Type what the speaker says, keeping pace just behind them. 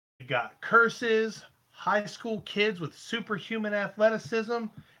got curses, high school kids with superhuman athleticism,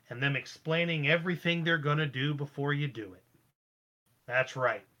 and them explaining everything they're going to do before you do it. That's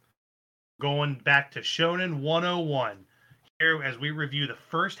right. Going back to Shonen 101 here as we review the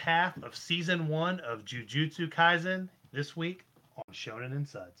first half of Season 1 of Jujutsu Kaisen this week on Shonen and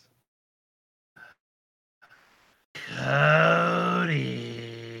Suds. Cody.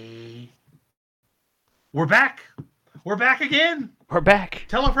 We're back. We're back again. We're back.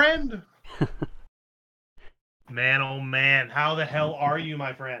 Tell a friend. Man, oh man, how the hell are you,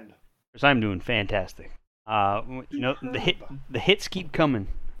 my friend? I'm doing fantastic. The hits keep coming.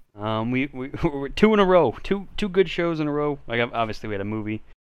 We're 2 in a row, two good shows in a row. Like obviously we had a movie.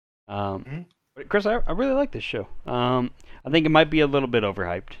 But Chris, I really like this show. I think it might be a little bit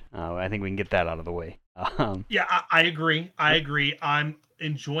overhyped. I think we can get that out of the way. Yeah, I agree. I'm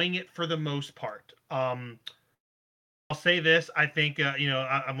enjoying it for the most part. I'll say this. I think, I'm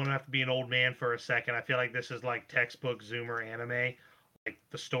going to have to be an old man for a second. I feel like this is like textbook Zoomer anime. Like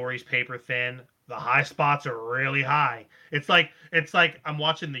the story's paper thin. The high spots are really high. It's like I'm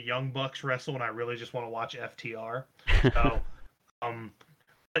watching the Young Bucks wrestle and I really just want to watch FTR. So,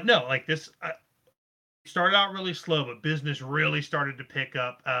 but no, like this started out really slow, but business really started to pick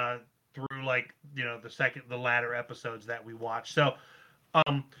up through like, the latter episodes that we watched. So,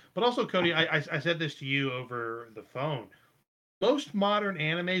 but also, Cody, I said this to you over the phone. Most modern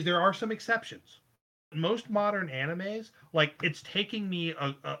animes, there are some exceptions. Most modern animes, like it's taking me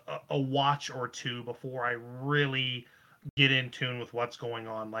a watch or two before I really get in tune with what's going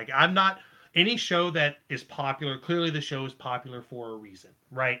on. Like I'm not any show that is popular. Clearly, the show is popular for a reason,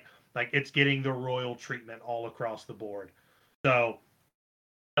 right? Like it's getting the royal treatment all across the board. So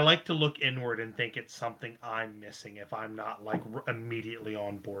I like to look inward and think it's something I'm missing if I'm not like immediately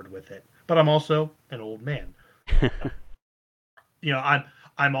on board with it. But I'm also an old man.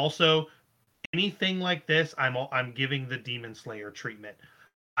 I'm also anything like this. I'm giving the Demon Slayer treatment.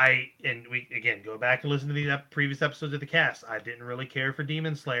 We again go back and listen to the previous episodes of the cast. I didn't really care for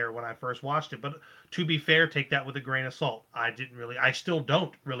Demon Slayer when I first watched it, but to be fair, take that with a grain of salt. I still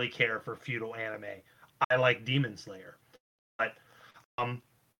don't really care for feudal anime. I like Demon Slayer, but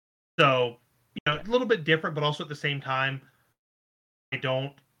so, a little bit different, but also at the same time,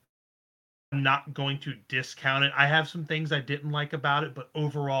 I'm not going to discount it. I have some things I didn't like about it, but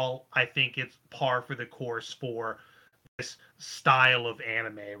overall, I think it's par for the course for this style of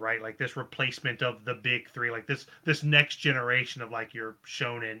anime, right? Like this replacement of the big three, like this next generation of like your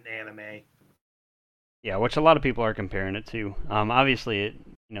shonen anime. Yeah, which a lot of people are comparing it to. Obviously, it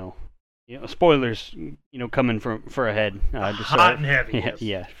spoilers, coming for ahead. Hot and heavy.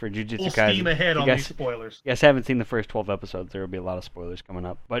 Yeah, for Jujutsu Full Kaisen. steam ahead on these spoilers. You guys haven't seen the first 12 episodes. There will be a lot of spoilers coming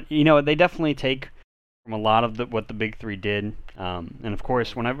up. But they definitely take from a lot of what the big three did. And of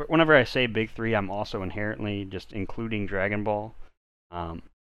course, whenever I say big three, I'm also inherently just including Dragon Ball.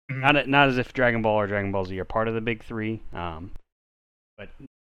 Not as if Dragon Ball or Dragon Ball Z are part of the big three. But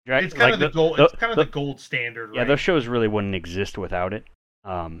it's kind of the gold. It's kind of the gold standard. Right? Yeah, those shows really wouldn't exist without it.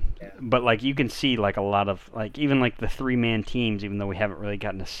 But like you can see like a lot of like even like the 3-man teams, even though we haven't really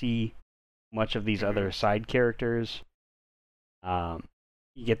gotten to see much of these other side characters.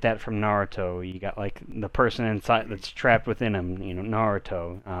 You get that from Naruto. You got like the person inside that's trapped within him,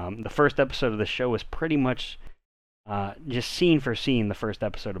 Naruto. The first episode of the show is pretty much just scene for scene the first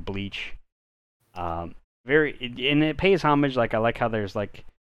episode of Bleach. And it pays homage. Like I like how there's like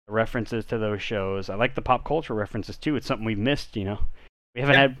references to those shows. I like the pop culture references too. It's something we've missed, We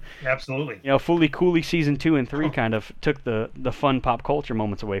haven't had absolutely. Fooly Cooly season 2 and 3 kind of took the fun pop culture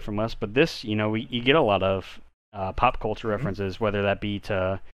moments away from us, but this, you get a lot of pop culture references, whether that be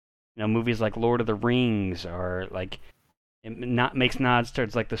to movies like Lord of the Rings or like it makes nods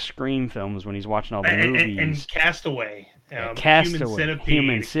towards like the Scream films when he's watching all the movies and Castaway,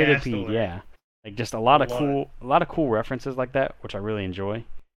 Human Centipede, yeah, like just a lot of cool references like that, which I really enjoy.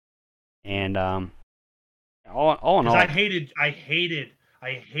 And all in all, I hated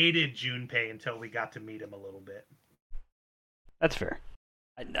Junpei until we got to meet him a little bit. That's fair.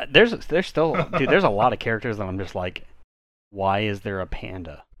 There's still dude. There's a lot of characters that I'm just like, why is there a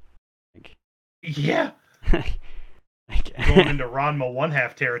panda? Like, yeah. Going into Ranma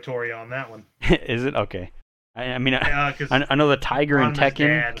 1/2 territory on that one. Is it okay? I mean, I know the tiger in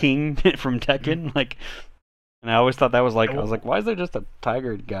Tekken, King from Tekken, like, and I always thought that was like, I was like, why is there just a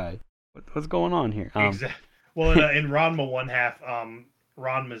tiger guy? What's going on here? Exactly. Well, in Ranma 1/2,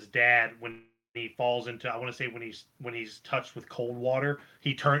 Ranma's dad, when he falls into, I want to say when he's touched with cold water,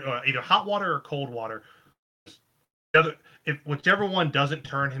 he turns either hot water or cold water. if whichever one doesn't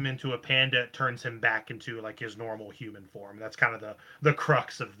turn him into a panda, it turns him back into like his normal human form. That's kind of the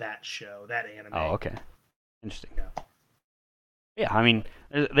crux of that show, that anime. Oh, okay. Interesting. Yeah. Yeah, I mean,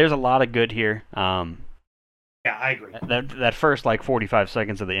 there's a lot of good here. Yeah, I agree. That first like 45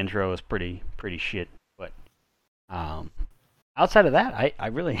 seconds of the intro is pretty shit, but outside of that, I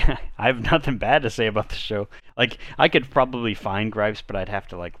really I have nothing bad to say about the show. Like I could probably find gripes, but I'd have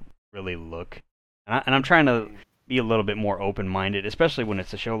to like really look. And I'm trying to be a little bit more open-minded, especially when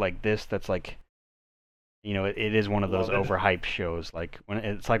it's a show like this that's like, you know, it is one of those overhyped shows. Like when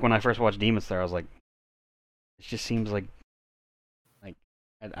I first watched Demon Slayer, I was like, it just seems like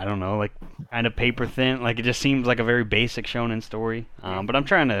I don't know, like kind of paper thin. Like it just seems like a very basic shonen story. But I'm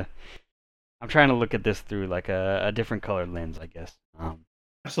trying to look at this through like a different colored lens, I guess.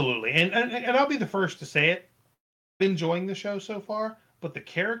 Absolutely, and I'll be the first to say it. I'm enjoying the show so far, but the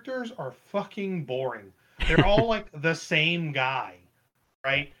characters are fucking boring. They're all like the same guy,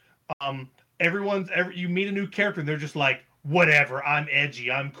 right? You meet a new character, and they're just like, whatever. I'm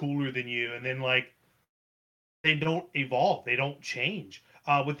edgy. I'm cooler than you, and then like they don't evolve. They don't change.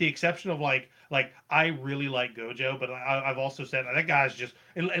 With the exception of like I really like Gojo, but I've also said that guy's just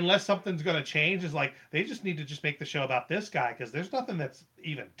unless something's gonna change, is like they just need to just make the show about this guy because there's nothing that's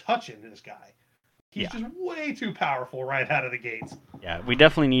even touching this guy. He's just way too powerful right out of the gates. Yeah, we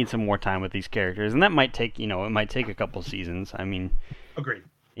definitely need some more time with these characters, and that might take it might take a couple seasons. I mean, agreed.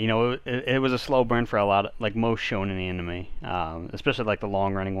 You know, it was a slow burn for a lot of, like most shonen anime, especially like the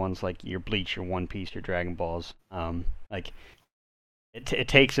long running ones like your Bleach, your One Piece, your Dragon Balls. Like it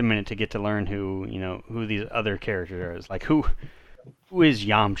takes a minute to get to learn who these other characters are. It's like who is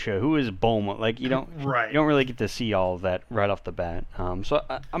Yamcha, who is Bulma. Like you don't really get to see all of that right off the bat. So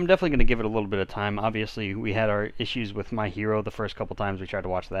I'm definitely going to give it a little bit of time. Obviously, we had our issues with My Hero the first couple times we tried to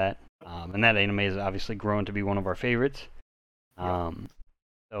watch that, and that anime has obviously grown to be one of our favorites.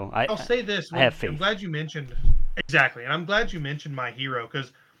 So I'll say this. I have faith. I'm glad you mentioned exactly, and I'm glad you mentioned My Hero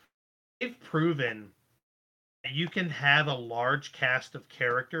because they've proven that you can have a large cast of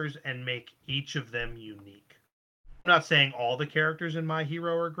characters and make each of them unique. I'm not saying all the characters in My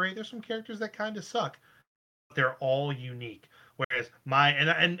Hero are great. There's some characters that kind of suck, but they're all unique. Whereas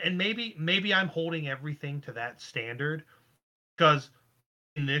and maybe I'm holding everything to that standard because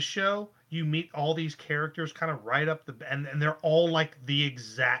in this show you meet all these characters kind of right up and they're all like the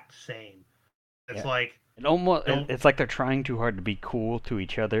exact same. It's like it's like they're trying too hard to be cool to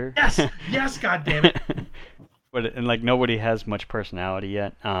each other. Yes, God damn it. But like nobody has much personality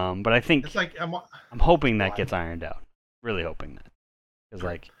yet. But I think it's like I'm hoping that gets ironed out. Really hoping that, because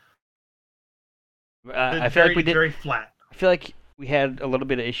like I feel like we did very flat. I feel like we had a little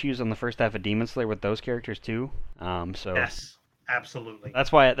bit of issues on the first half of Demon Slayer with those characters too. So yes. Absolutely.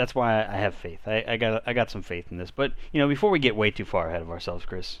 That's why I have faith. I got some faith in this. But before we get way too far ahead of ourselves,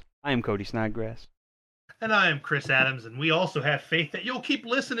 Chris, I am Cody Snodgrass. And I am Chris Adams, and we also have faith that you'll keep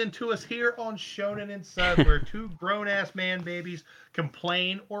listening to us here on Shonen and Sub, where two grown-ass man babies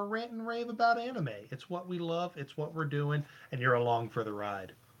complain or rant and rave about anime. It's what we love, it's what we're doing, and you're along for the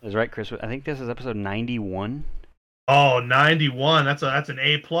ride. That's right, Chris. I think this is episode 91. Oh, 91. That's an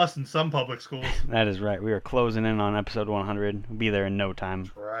A+ in some public schools. That is right. We are closing in on episode 100. We'll be there in no time.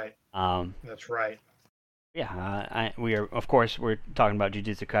 That's right. That's right. Yeah, we're talking about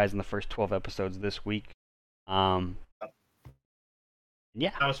Jujutsu Kaisen, the first 12 episodes this week. Yeah.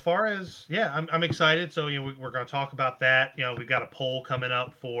 Now, as far as I'm excited. So we're going to talk about that. We've got a poll coming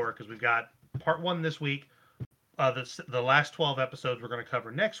up because we've got part 1 this week. The last 12 episodes we're going to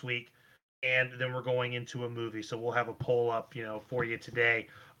cover next week. And then we're going into a movie, so we'll have a poll up, for you today.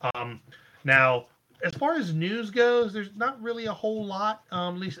 Now, as far as news goes, there's not really a whole lot. At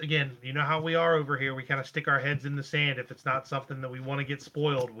least, again, you know how we are over here. We kind of stick our heads in the sand. If it's not something that we want to get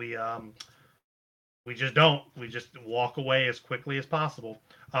spoiled, we just don't. We just walk away as quickly as possible.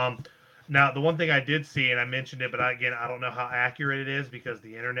 Now, the one thing I did see, and I mentioned it, but I don't know how accurate it is because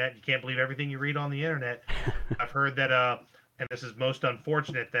the internet. You can't believe everything you read on the internet. I've heard that. And this is most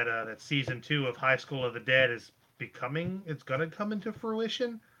unfortunate that season 2 of High School of the Dead it's going to come into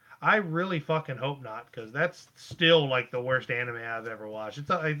fruition. I really fucking hope not, because that's still like the worst anime I've ever watched.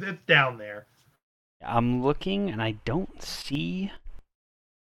 It's down there. I'm looking and I don't see.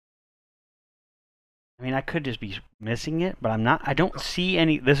 I mean, I could just be missing it, but I'm not. I don't see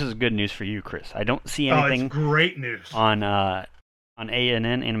any. This is good news for you, Chris. I don't see anything. Oh, it's great news on ANN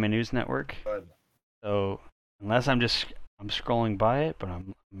Anime News Network. Good. So unless I'm scrolling by it, but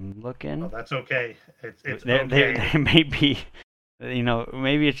I'm looking. Oh, that's okay. It's okay. They may be,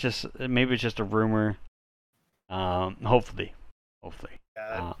 maybe it's just a rumor. Hopefully.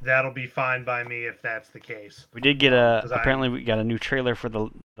 That'll be fine by me if that's the case. We did get apparently we got a new trailer for the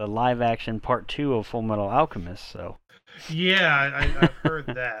live action part 2 of Full Metal Alchemist. So yeah, I've heard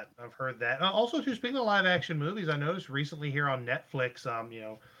that. I've heard that. Also, too, speaking of live action movies, I noticed recently here on Netflix,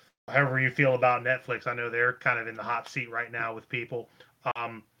 however you feel about Netflix, I know they're kind of in the hot seat right now with people.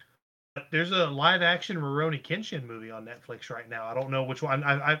 But there's a live action Rurouni Kenshin movie on Netflix right now. I don't know which one.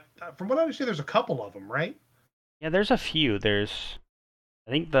 From what I understand, there's a couple of them, right? yeah, there's a few. I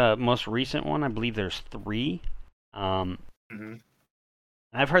think the most recent one, I believe there's 3. I've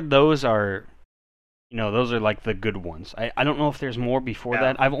heard those are, those are like the good ones. I don't know if there's more before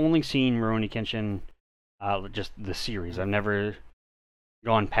that. I've only seen Rurouni Kenshin, just the series. I've never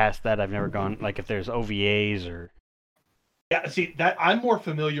gone past that. I've never gone, like, if there's OVAs or... Yeah, see, that I'm more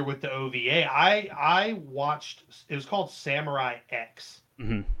familiar with the OVA. I watched, it was called Samurai X.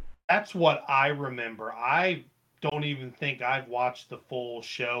 Mm-hmm. That's what I remember. I don't even think I've watched the full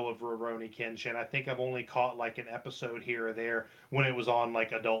show of Rurouni Kenshin. I think I've only caught like an episode here or there when it was on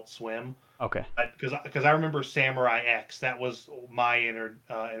like Adult Swim. Okay. Because I remember Samurai X. That was my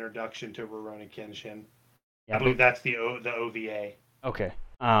introduction to Rurouni Kenshin. Yeah, I believe that's the OVA. Okay.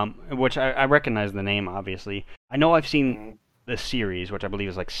 Which I recognize the name, obviously. I know I've seen the series, which I believe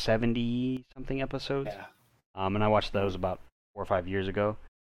is like 70 something episodes. Yeah. And I watched those about 4 or 5 years ago.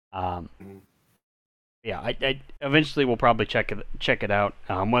 Yeah, I eventually we'll probably check it out.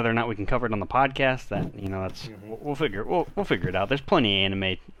 Whether or not we can cover it on the podcast, that's we'll figure it out. There's plenty of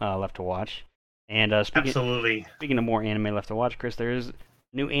anime left to watch. And absolutely. Speaking of more anime left to watch, Chris, there is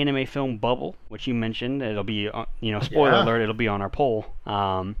new anime film Bubble, which you mentioned. It'll be spoiler alert, it'll be on our poll.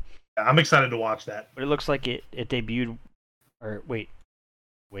 I'm excited to watch that. But it looks like it debuted. Or wait,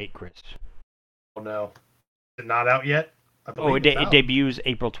 Chris. Oh no, is it not out yet? It debuts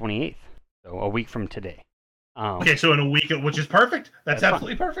April 28th. So a week from today. Okay, so in a week, which is perfect. That's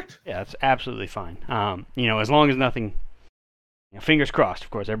absolutely perfect. Yeah, that's absolutely fine. As long as nothing, fingers crossed. Of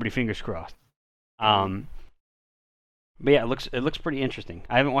course, everybody fingers crossed. But yeah, it looks pretty interesting.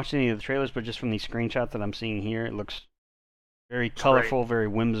 I haven't watched any of the trailers, but just from these screenshots that I'm seeing here, it looks very colorful, very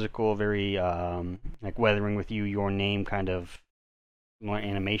whimsical, very like Weathering with You, Your Name kind of more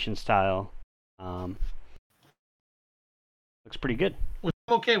animation style. Looks pretty good. Which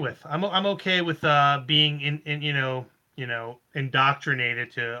I'm okay with. I'm okay with being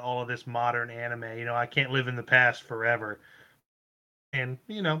indoctrinated to all of this modern anime. I can't live in the past forever. And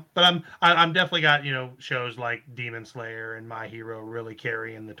but I'm definitely got shows like Demon Slayer and My Hero really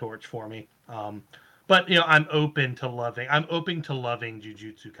carrying the torch for me. But I'm open to loving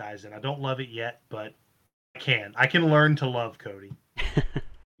Jujutsu Kaisen. I don't love it yet, but I can learn to love Cody.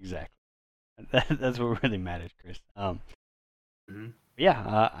 Exactly. That's what really matters, Chris.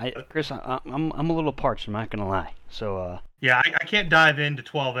 Yeah, Chris, I'm a little parched. I'm not gonna lie. So yeah, I can't dive into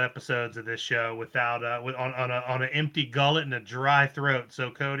 12 episodes of this show without on an empty gullet and a dry throat.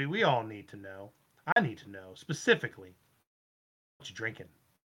 So Cody, we all need to know. I need to know specifically what you drinking.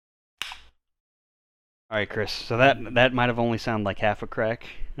 All right, Chris. So that might have only sounded like half a crack,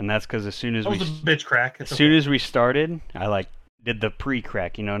 and that's because as soon as was a bitch crack. As soon as we started, I did the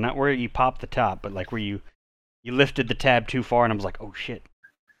pre-crack. Not where you pop the top, but like where you lifted the tab too far, and I was like, oh shit.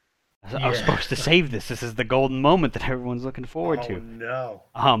 I was supposed to save this. This is the golden moment that everyone's looking forward to. No.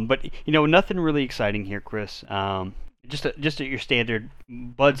 But nothing really exciting here, Chris. Just at your standard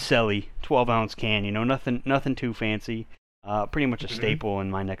Bud Selly 12-ounce can. Nothing too fancy. Pretty much a staple in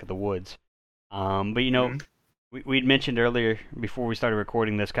my neck of the woods. But we'd mentioned earlier before we started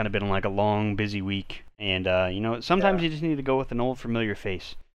recording this, kind of been like a long, busy week, and sometimes you just need to go with an old familiar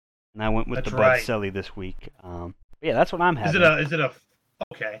face. And I went with the Bud Selly this week. Yeah, that's what I'm having. Is it a?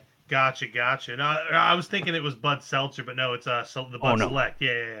 Okay. Gotcha. No, I was thinking it was Bud Seltzer, but no, it's the Bud Select.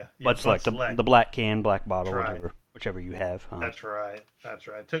 Yeah. Bud Select, the black can, black bottle, whichever you have. That's right.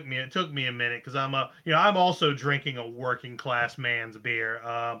 It took me a minute because I'm also drinking a working class man's beer.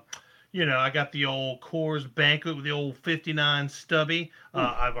 I got the old Coors Banquet with the old 59 stubby.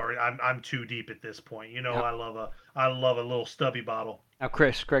 I'm too deep at this point. I love a little stubby bottle. Now,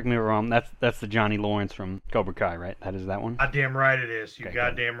 Chris, correct me if I'm wrong. That's the Johnny Lawrence from Cobra Kai, right? That is that one? Goddamn right it is.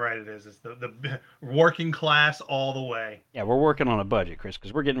 Goddamn right it is. It's the working class all the way. Yeah, we're working on a budget, Chris,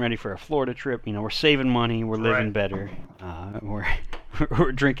 because we're getting ready for a Florida trip. We're saving money. We're living better.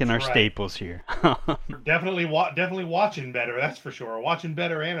 We're drinking our staples here. We're definitely watching better. That's for sure. Watching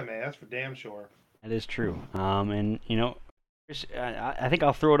better anime. That's for damn sure. That is true. And Chris, I think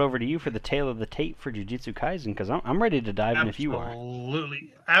I'll throw it over to you for the tale of the tape for Jujutsu Kaisen because I'm ready to dive in if you are.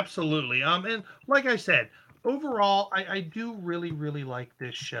 Absolutely. And like I said, overall, I do really, really like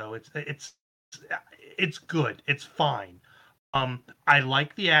this show. It's good. It's fine. I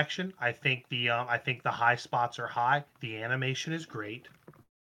like the action. I think the high spots are high. The animation is great.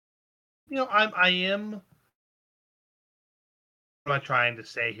 I am. What am I trying to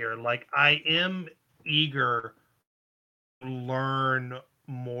say here? Like, I am eager to learn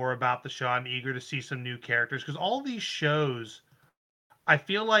more about the show. I'm eager to see some new characters because all these shows, I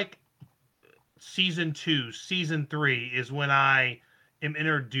feel like season 2, season 3 is when I am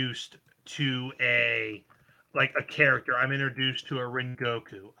introduced to a character. I'm introduced to a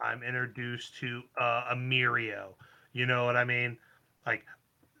Rengoku. I'm introduced to a Mirio. You know what I mean? Like,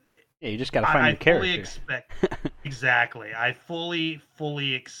 Yeah, you just got to find the character. Fully expect exactly. I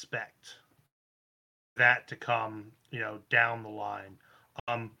fully expect that to come, down the line.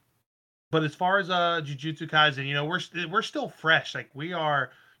 But as far as Jujutsu Kaisen, we're still fresh. Like, we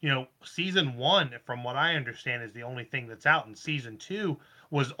are, season 1, from what I understand, is the only thing that's out, and season 2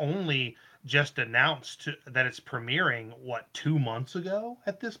 was only just announced that it's premiering 2 months ago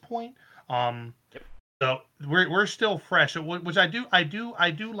at this point. Yep. So we're still fresh, which I do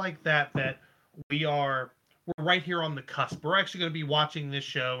like that we're right here on the cusp. We're actually going to be watching this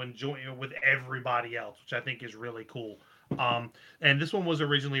show and enjoying it with everybody else, which I think is really cool. And this one was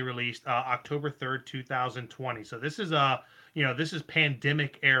originally released October 3rd, 2020. So this is this is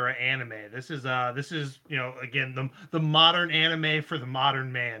pandemic era anime. This is again the modern anime for the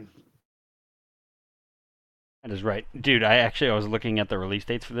modern man. That is right. Dude, I was looking at the release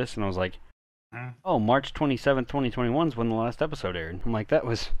dates for this and I was like, oh, March 27th, 2021 is when the last episode aired. I'm like, that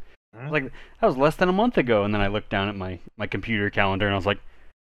was less than a month ago. And then I looked down at my computer calendar and I was like,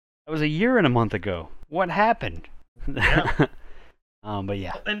 that was a year and a month ago. What happened? Yeah. But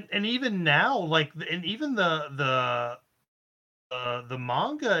yeah. And even now, even the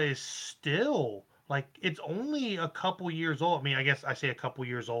manga is still, it's only a couple years old. I mean, I guess I say a couple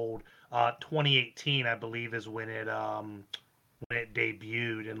years old. 2018, I believe, is when it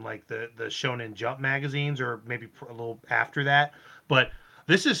debuted in the Shonen Jump magazines, or maybe a little after that. But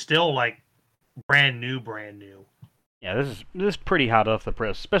this is still brand new. Yeah, this is pretty hot off the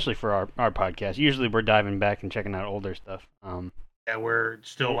press, especially for our podcast. Usually we're diving back and checking out older stuff. Yeah, we're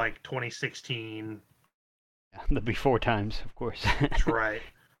still 2016. Yeah, the before times, of course. That's right.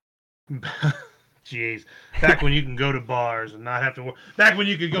 Jeez, back when you can go to bars and not have to. Back when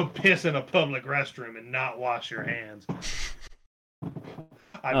you could go piss in a public restroom and not wash your hands.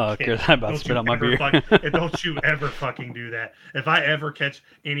 I'm about to spit out my beer. Don't you ever fucking do that. If I ever catch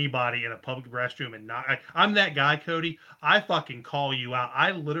anybody in a public restroom and not, I'm that guy, Cody. I fucking call you out.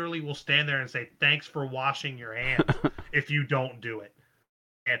 I literally will stand there and say, thanks for washing your hands if you don't do it.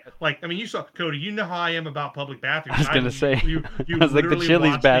 And you saw, Cody, you know how I am about public bathrooms. I was going to say, you I was like the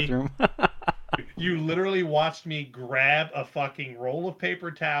Chili's bathroom. You literally watched me grab a fucking roll of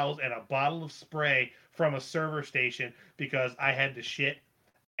paper towels and a bottle of spray from a server station because I had to shit.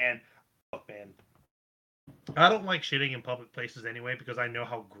 And look, man, I don't like shitting in public places anyway because I know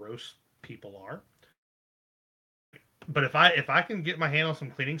how gross people are. But if I can get my hand on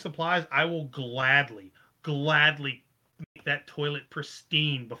some cleaning supplies, I will gladly make that toilet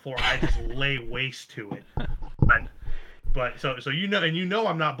pristine before I just lay waste to it. But so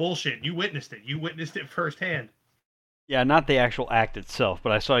I'm not bullshitting. You witnessed it. You witnessed it firsthand. Yeah, not the actual act itself,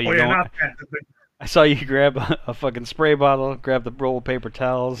 but I saw you. I saw you grab a fucking spray bottle, grab the roll of paper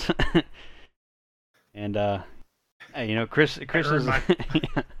towels, and hey, Chris is.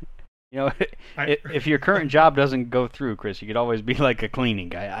 If your current job doesn't go through, Chris, you could always be like a cleaning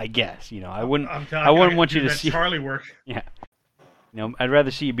guy, I guess. I wouldn't want you to see Charlie work. Yeah. I'd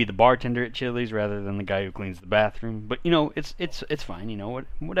rather see you be the bartender at Chili's rather than the guy who cleans the bathroom. But it's fine.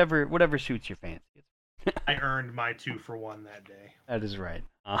 Whatever suits your fancy. I earned my 2-for-1 that day. That is right.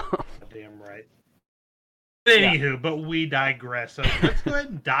 Damn right. Anywho, but we digress. So let's go ahead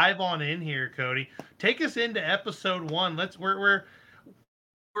and dive on in here, Cody. Take us into episode 1. We're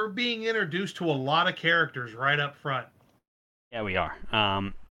being introduced to a lot of characters right up front. Yeah, we are.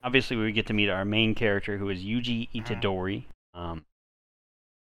 Obviously, we get to meet our main character, who is Yuji Itadori.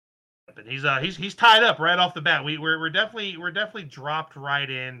 But he's tied up right off the bat. We're definitely dropped right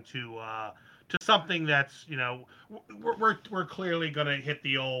into to something that's we're clearly gonna hit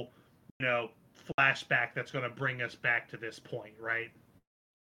the old flashback that's gonna bring us back to this point, right?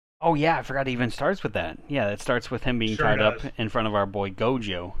 Oh yeah, I forgot it even starts with that. Yeah, it starts with him being tied up in front of our boy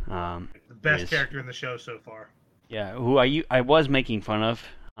Gojo. The best character in the show so far. Yeah, who I was making fun of.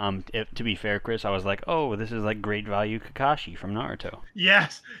 To be fair, Chris, I was like, oh, this is like great value Kakashi from Naruto.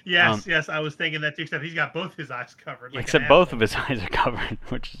 Yes. I was thinking that too, except he's got both his eyes covered. Except both of his eyes are covered,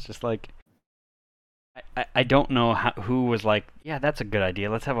 which is just like, I don't know who was like, yeah, that's a good idea.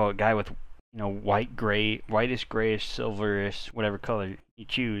 Let's have a guy with whitish, grayish, silverish, whatever color you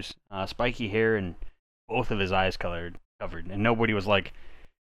choose, spiky hair, and both of his eyes covered, and nobody was like,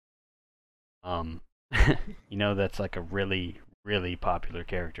 that's like a really, really popular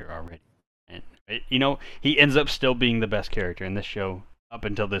character already, and he ends up still being the best character in this show up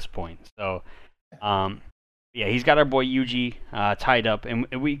until this point. So, yeah, he's got our boy Yuji tied up, and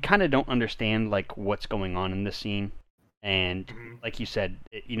we kind of don't understand like what's going on in this scene. And like you said,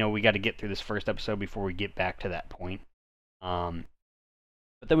 we got to get through this first episode before we get back to that point. But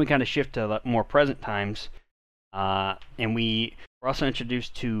then we kind of shift to more present times, and we're also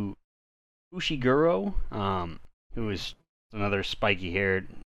introduced to Ushiguro, who is another spiky-haired.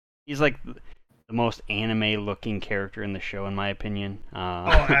 He's like the most anime-looking character in the show, in my opinion. Oh,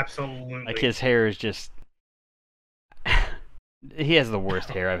 absolutely! Like his hair is just. He has the worst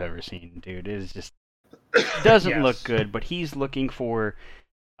hair I've ever seen, dude. It is just. Doesn't look good, but he's looking for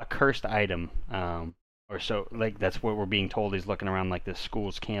a cursed item, or so. Like that's what we're being told. He's looking around like this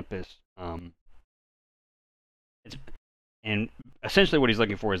school's campus, and essentially what he's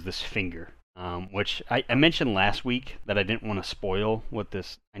looking for is this finger, which I mentioned last week that I didn't want to spoil what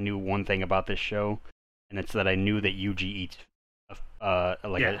this. I knew one thing about this show, and it's that I knew that Yuji eats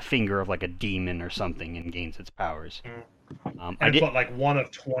a finger of like a demon or something and gains its powers. And it's like one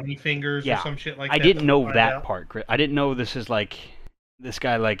of 20 fingers or some shit like that. I didn't know that part. I didn't know this is like this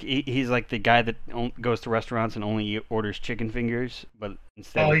guy. Like he's like the guy that goes to restaurants and only orders chicken fingers, but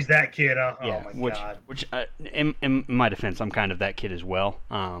instead. He's that kid. Yeah, oh my god. Which in my defense, I'm kind of that kid as well.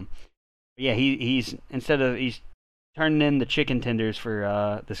 Yeah, he's turning in the chicken tenders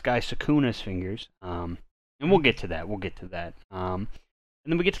for this guy Sukuna's fingers. And we'll get to that. And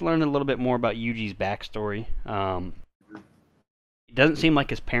then we get to learn a little bit more about Yuji's backstory. It doesn't seem like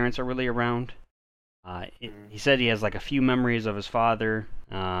his parents are really around. He said he has like a few memories of his father,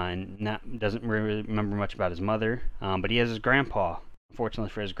 and doesn't really remember much about his mother. But he has his grandpa. Unfortunately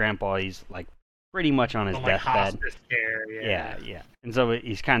for his grandpa, he's like pretty much on his deathbed. Yeah. And so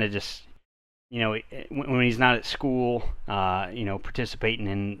he's kind of just, when he's not at school,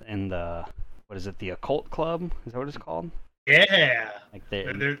 participating in the the occult club? Is that what it's called? Yeah, like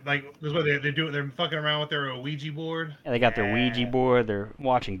they're like they're fucking around with their Ouija board. Yeah, they got their Ouija board. They're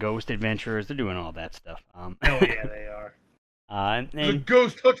watching Ghost Adventures. They're doing all that stuff. Oh yeah, they are. The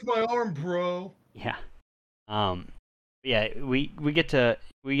ghost touched my arm, bro. Yeah. Yeah, we're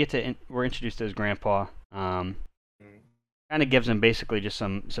introduced to his grandpa. Kind of gives him basically just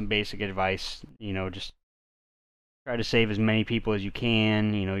some basic advice. Just try to save as many people as you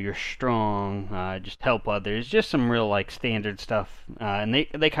can. You're strong. Just help others. Just some real like standard stuff. And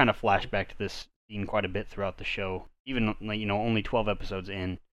they kind of flash back to this scene quite a bit throughout the show. Even only 12 episodes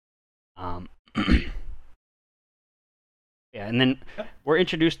in. Yeah, and then we're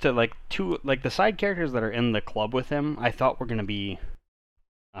introduced to like the side characters that are in the club with him. I thought were gonna be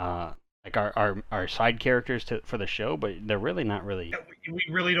like our side characters for the show, but they're really not really. Yeah, we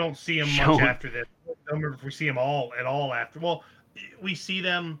really don't see them much after this. I don't remember if we see them at all after. Well, we see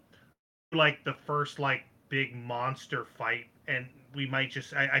them like the first like big monster fight, and we might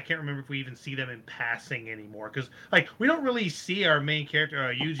just I can't remember if we even see them in passing anymore, because like we don't really see our main character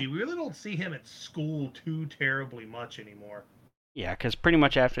Yuji. We really don't see him at school too terribly much anymore. Yeah, because pretty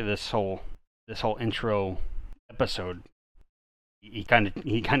much after this whole intro episode, he kind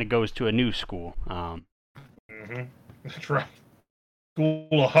of goes to a new school. That's right. School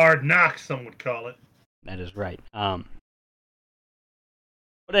of hard knocks, some would call it. That is right. But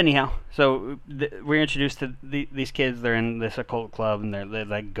anyhow, so we're introduced to these kids. They're in this occult club, and they're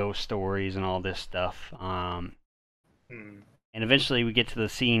like ghost stories and all this stuff. And eventually we get to the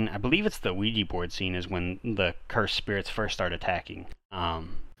scene. I believe it's the Ouija board scene is when the cursed spirits first start attacking. I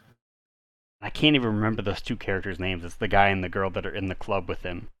can't even remember those two characters' names. It's the guy and the girl that are in the club with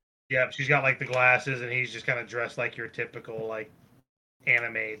him. Yeah, she's got like the glasses, and he's just kind of dressed like your typical like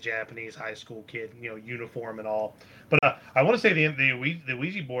anime Japanese high school kid, uniform and all. But I want to say the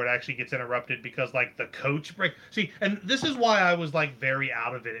Ouija board actually gets interrupted because like the coach and this is why I was like very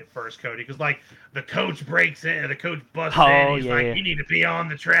out of it at first, Cody, because like the coach breaks in, the coach busts in, he's like, you need to be on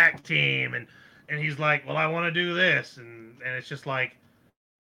the track team, and he's like, well, I want to do this, and it's just like,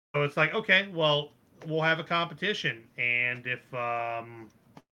 so it's like, okay, well, we'll have a competition, and if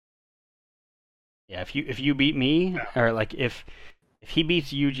if you beat me, or like if he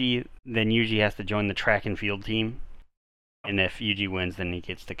beats Yuji, then Yuji has to join the track and field team. And if Yuji wins, then he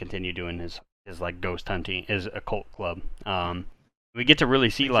gets to continue doing his like ghost hunting, his occult club. We get to really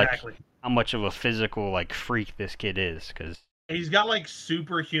see like how much of a physical like freak this kid is, because he's got like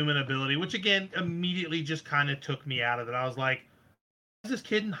superhuman ability, which again immediately just kind of took me out of it. I was like, "Is this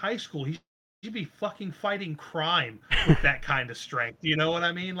kid in high school? He's should be fucking fighting crime with that kind of strength. You know what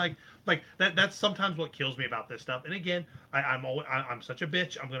I mean? Like that's sometimes what kills me about this stuff. And again, I'm such a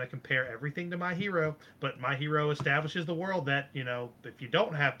bitch. I'm gonna compare everything to My Hero, but My Hero establishes the world that if you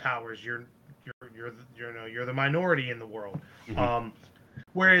don't have powers, you're the minority in the world. Mm-hmm.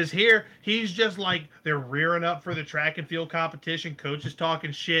 Whereas here, he's just like they're rearing up for the track and field competition. Coach is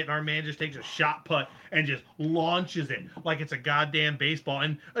talking shit, and our man just takes a shot put and just launches it like it's a goddamn baseball.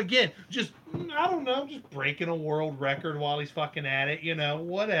 And again, just I don't know, just breaking a world record while he's fucking at it,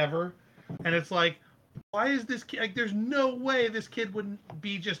 whatever. And it's like, why is this kid like? There's no way this kid wouldn't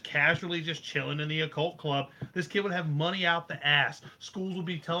be just casually just chilling in the occult club. This kid would have money out the ass. Schools would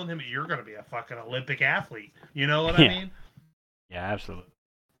be telling him you're going to be a fucking Olympic athlete. You know what I mean? Yeah, absolutely.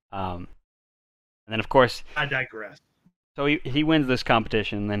 And then of course I digress. So he wins this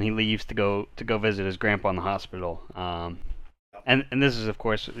competition, and then he leaves to go visit his grandpa in the hospital. And this is of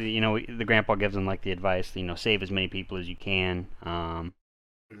course the grandpa gives him like the advice, save as many people as you can. And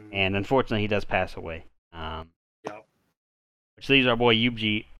unfortunately he does pass away. Yep. Which leaves our boy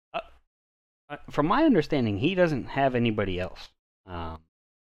Yuji. From my understanding, he doesn't have anybody else.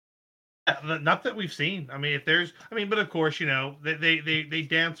 Not that we've seen. I mean, but of course, they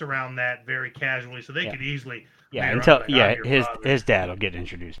dance around that very casually, so they could easily. His dad will get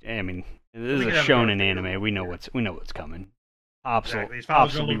introduced. I mean, this is a shonen anime. We know what's coming. Pops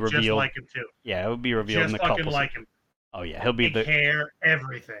will be revealed. Just like him too. Yeah, it will be revealed in a couple. Just like him. Oh yeah, he'll be the hair,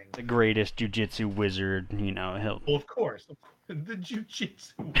 everything. The greatest jujitsu wizard. He'll. Well, of course, the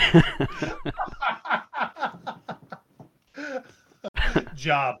jujitsu.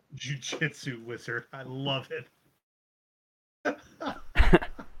 Job jujitsu wizard. I love it.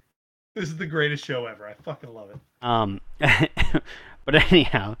 This is the greatest show ever. I fucking love it. But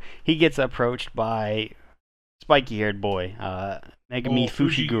anyhow, he gets approached by spiky-haired boy, Megumi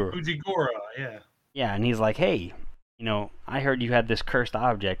Fushiguro. Fushiguro, yeah. Yeah, and he's like, hey, I heard you had this cursed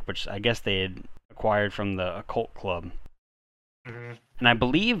object, which I guess they had acquired from the occult club. Mm-hmm. And I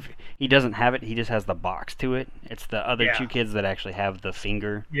believe he doesn't have it. He just has the box to it. It's the other two kids that actually have the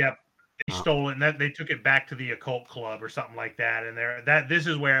finger. Yep. They stole it, and they took it back to the occult club or something like that. And this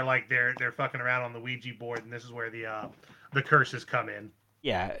is where like they're fucking around on the Ouija board, and this is where the curses come in.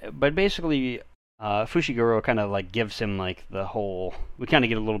 Yeah, but basically, Fushiguro kind of like gives him like the whole. We kind of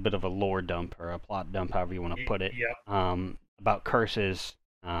get a little bit of a lore dump or a plot dump, however you want to put it. Yep. About curses.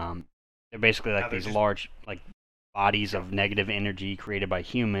 They're basically like these large like bodies of negative energy created by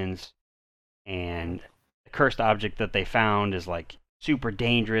humans, and the cursed object that they found is like super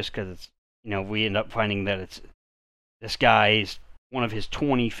dangerous because it's we end up finding that it's this guy's one of his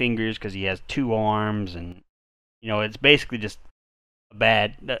 20 fingers because he has 2 arms, and it's basically just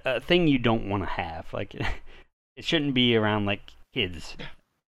a thing you don't want to have. Like it shouldn't be around like kids,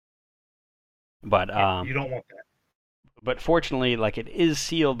 but you don't want that. But fortunately, like it is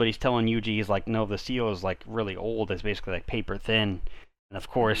sealed. But he's telling Yuji, he's like, no, the seal is like really old. It's basically like paper thin. And of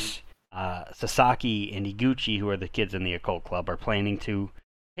course, Sasaki and Iguchi, who are the kids in the occult club, are planning to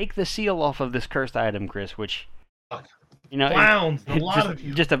take the seal off of this cursed item, Chris. Which, clowns, a lot of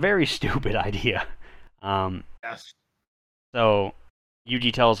you. Just a very stupid idea. Yes. So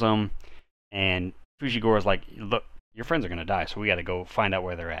Yuji tells him, and Fushiguro's like, look, your friends are gonna die, so we got to go find out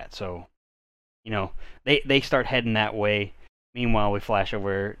where they're at. So. They start heading that way. Meanwhile, we flash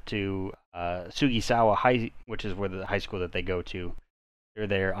over to Sugisawa High, which is where the high school that they go to. They're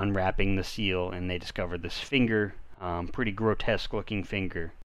there unwrapping the seal, and they discover this finger, pretty grotesque-looking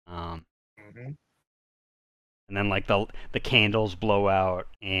finger. And then, like, the candles blow out,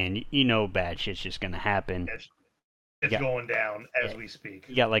 and bad shit's just gonna happen. It's going down as we speak.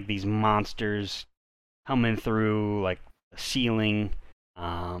 You got, like, these monsters coming through, like, the ceiling,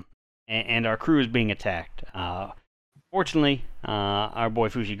 and our crew is being attacked. Fortunately, our boy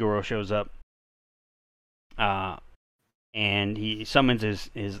Fushiguro shows up, and he summons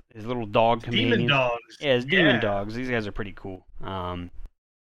his little dog companions. Demon dogs. Yeah, his demon dogs. These guys are pretty cool. And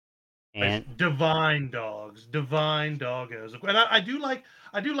divine doggos. And I do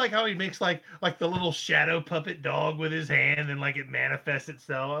like how he makes like the little shadow puppet dog with his hand, and like it manifests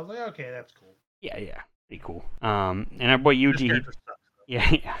itself. I was like, okay, that's cool. Yeah, pretty cool. And our boy Yuji.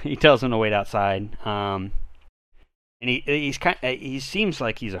 He tells him to wait outside. And he seems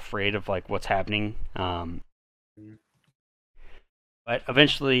like he's afraid of like what's happening. But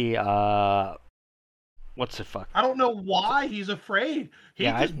eventually, what's the fuck? I don't know why he's afraid. He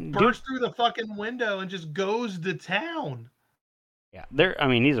just bursts through the fucking window and just goes to town. Yeah,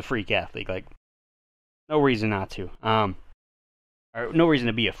 he's a freak athlete. Like, no reason not to. Or no reason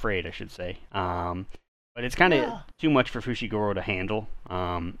to be afraid, I should say. but it's kind of Yeah. too much for Fushiguro to handle.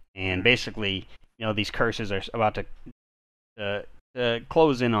 And basically, these curses are about to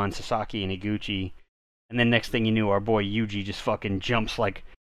close in on Sasaki and Iguchi, and then next thing you knew, our boy Yuji just fucking jumps like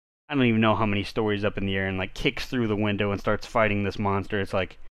I don't even know how many stories up in the air and like kicks through the window and starts fighting this monster. It's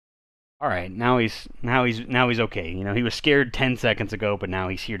like, all right, now he's okay. He was scared 10 seconds ago, but now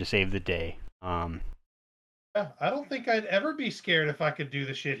he's here to save the day. Yeah, I don't think I'd ever be scared if I could do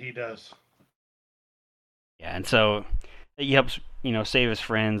the shit he does. Yeah, and so he helps, save his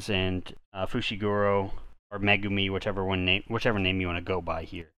friends and Fushiguro or Megumi, whichever name you want to go by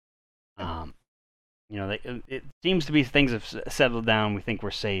here. It seems to be things have settled down. We think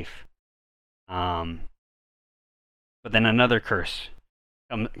we're safe. But then another curse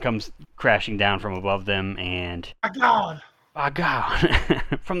comes crashing down from above them, and My God,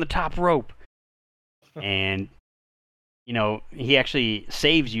 from the top rope, and he actually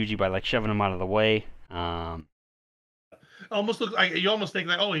saves Yuji by like shoving him out of the way. Almost look like you almost think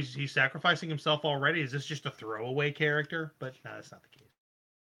like, oh, he's sacrificing himself already. Is this just a throwaway character? But no, that's not the case.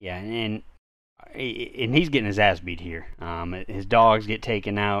 Yeah, and he's getting his ass beat here. His dogs get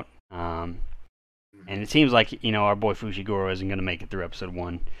taken out, and it seems like our boy Fushiguro isn't going to make it through episode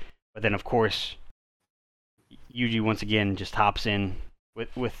 1. But then, of course, Yuji once again just hops in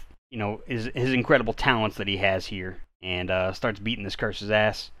with his incredible talents that he has here, and starts beating this curse's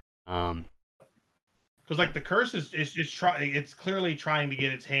ass. Because like the curse is it's clearly trying to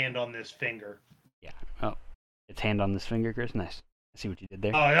get its hand on this finger. Yeah. Oh, its hand on this finger, Chris. Nice. I see what you did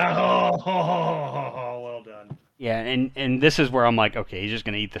there. Oh yeah. Oh, well done. Yeah, and this is where I'm like, okay, he's just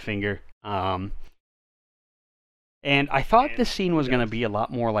gonna eat the finger. And I thought this scene was gonna be a lot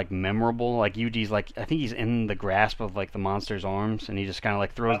more like memorable. Like Yuji's like, I think he's in the grasp of like the monster's arms, and he just kind of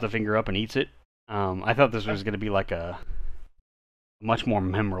like throws the finger up and eats it. I thought this was gonna be like a much more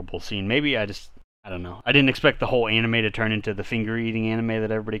memorable scene. Maybe I don't know. I didn't expect the whole anime to turn into the finger eating anime that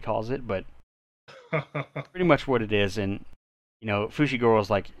everybody calls it, but pretty much what it is. And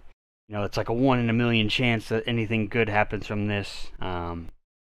Fushiguro's like, it's like a 1 in a million chance that anything good happens from this. And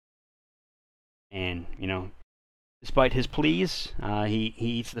despite his pleas, he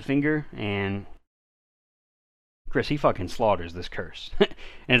eats the finger, and Chris, he fucking slaughters this curse. And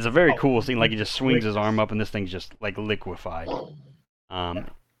it's a very cool scene. Like he just swings his arm up, and this thing's just like liquefied.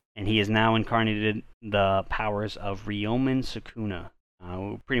 And he has now incarnated the powers of Ryomen Sukuna.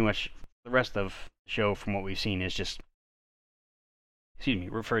 Pretty much the rest of the show, from what we've seen, is just,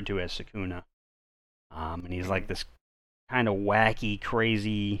 referred to as Sukuna. And he's like this kind of wacky,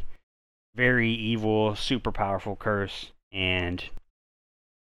 crazy, very evil, super powerful curse. And,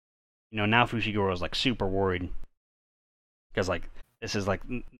 now Fushiguro is like super worried. Because like, this is like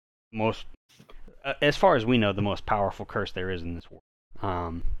most, as far as we know, the most powerful curse there is in this world.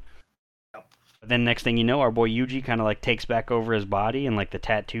 But then next thing you know, our boy Yuji kind of like takes back over his body, and like the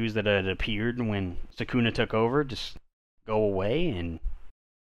tattoos that had appeared when Sukuna took over just go away, and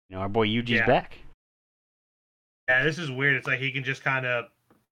our boy Yuji's back. Yeah, this is weird. It's like he can just kind of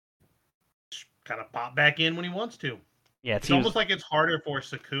pop back in when he wants to. Yeah, it's almost like it's harder for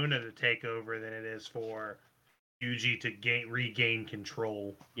Sukuna to take over than it is for Yuji to regain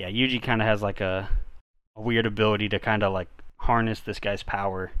control. Yeah, Yuji kind of has like a weird ability to kind of like harness this guy's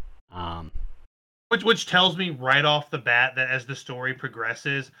power. Which tells me right off the bat that as the story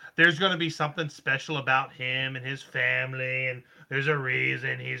progresses, there's going to be something special about him and his family, and there's a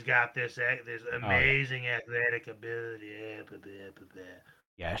reason he's got this amazing athletic ability.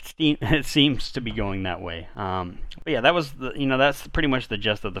 Yeah, it seems to be going that way. But yeah, that was that's pretty much the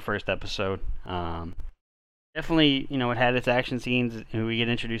gist of the first episode. Definitely, it had its action scenes. We get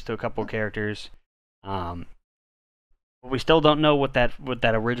introduced to a couple of characters. But we still don't know what that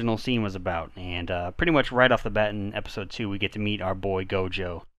original scene was about. And pretty much right off the bat in episode 2, we get to meet our boy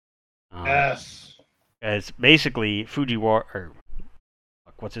Gojo. Yes. It's basically Fujiwara, or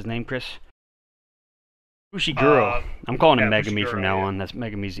what's his name, Chris? Fushiguro. I'm calling him Megumi from now on. That's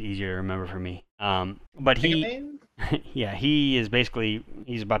Megumi's easier to remember for me. But he, yeah, he is basically,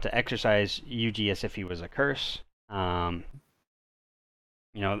 he's about to exercise Yuji as if he was a curse.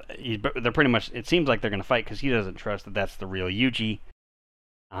 They're pretty much, it seems like they're going to fight because he doesn't trust that that's the real Yuji.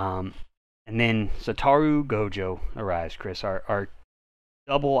 And then Satoru Gojo arrives, Chris, our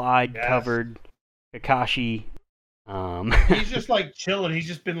double-eyed, covered Kakashi. He's just like chilling. He's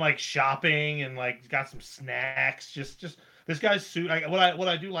just been like shopping and like got some snacks. Just this guy's suit. What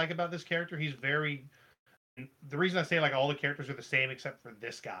I do like about this character, he's very. The reason I say like all the characters are the same except for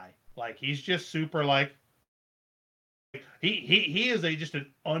this guy. Like he's just super like. He is just an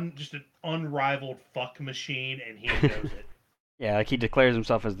unrivaled fuck machine, and he knows it. Yeah, like he declares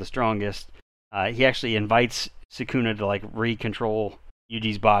himself as the strongest, he actually invites Sukuna to like re-control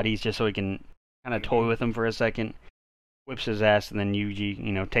Yuji's bodies just so he can kind of toy with him for a second. Whips his ass, and then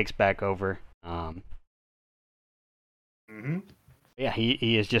Yuji, takes back over. Yeah,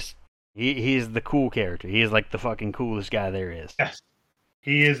 he is just he is the cool character. He is like the fucking coolest guy there is. Yes,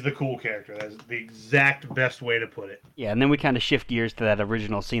 he is the cool character. That's the exact best way to put it. Yeah, and then we kind of shift gears to that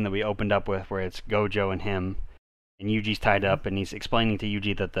original scene that we opened up with, where it's Gojo and him, and Yuji's tied up, and he's explaining to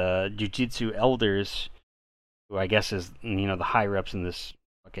Yuji that the Jujutsu elders, who I guess is the higher ups in this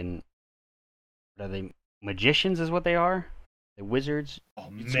fucking, what are they? Magicians is what they are. The wizards.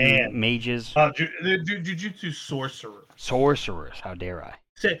 Oh man, mages. Jujutsu sorcerers. Sorcerers. How dare I?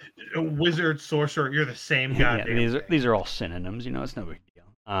 Say wizard, sorcerer. You're the same guy. Yeah, these are all synonyms. It's no big deal.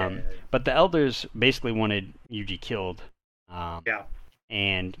 But the elders basically wanted Yuji killed.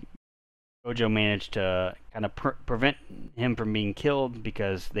 And Gojo managed to kind of prevent him from being killed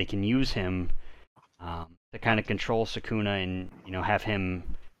because they can use him to kind of control Sukuna and have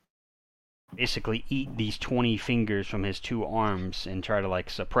him basically eat these 20 fingers from his 2 arms and try to like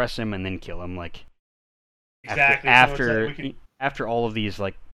suppress him and then kill him exactly. After all of these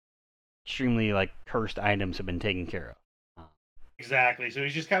like extremely like cursed items have been taken care of. Exactly. So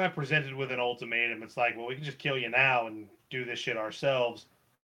he's just kind of presented with an ultimatum. It's like, well, we can just kill you now and do this shit ourselves,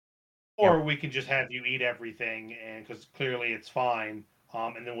 or we can just have you eat everything, and because clearly it's fine,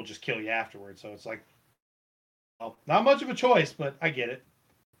 and then we'll just kill you afterwards. So it's like, well, not much of a choice, but I get it.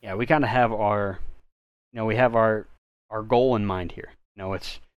 Yeah, we kind of have our goal in mind here.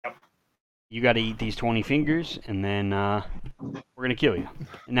 It's you got to eat these 20 fingers, and then we're gonna kill you.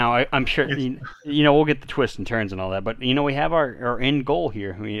 Now I'm sure we'll get the twists and turns and all that, but we have our end goal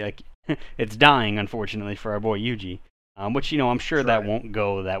here. It's dying, unfortunately, for our boy Yuji, which I'm sure that won't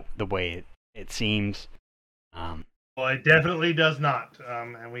go the way it seems. Well, it definitely does not,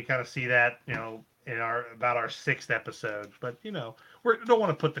 and we kind of see that in about our 6th episode. But we don't want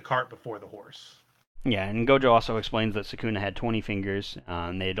to put the cart before the horse. Yeah, and Gojo also explains that Sukuna had 20 fingers,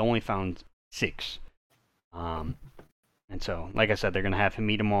 and they had only found 6. And so, like I said, they're gonna have him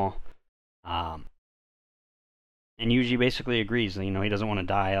eat them all. And Yuji basically agrees. He doesn't want to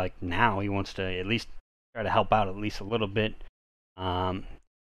die like now. He wants to at least try to help out at least a little bit.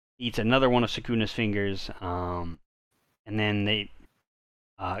 Eats another one of Sukuna's fingers, and then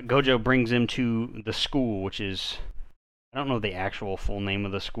Gojo brings him to the school, which is, I don't know the actual full name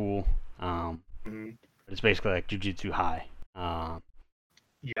of the school, but it's basically like Jujutsu High.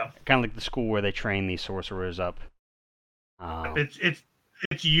 Yeah. Kind of like the school where they train these sorcerers up. It's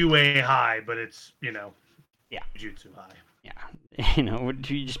UA High, but it's Jujutsu High. Yeah,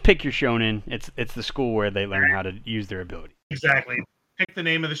 you just pick your shonen. It's the school where they learn how to use their ability. Exactly. Pick the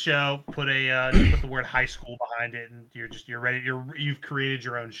name of the show, put the word high school behind it, and you're ready. You've created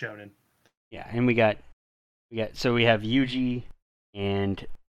your own shonen. Yeah, and we have Yuji and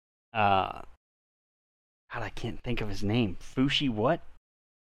God, I can't think of his name. Fujiguro.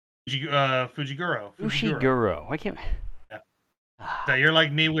 Fujiguro. Why can't? Yeah. So you're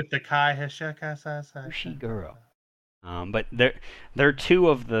like me with the Kai Heshaka. Fujiguro. But they're 2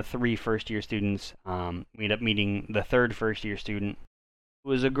 of the 3 first-year students. We end up meeting the 3rd first-year student, who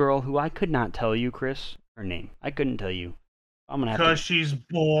was a girl who I could not tell you, Chris, her name. I couldn't tell you. Because she's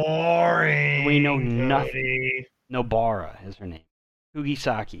boring. We know nothing. Nobara is her name.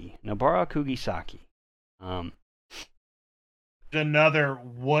 Kugisaki. Nobara Kugisaki. Another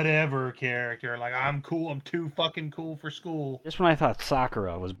whatever character. Like, I'm cool. I'm too fucking cool for school. Just when I thought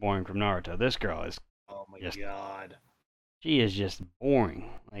Sakura was boring from Naruto, this girl is. Oh my god. She is just boring.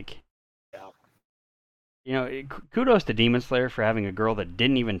 Like. Kudos to Demon Slayer for having a girl that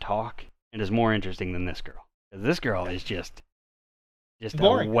didn't even talk and is more interesting than this girl. Because this girl is just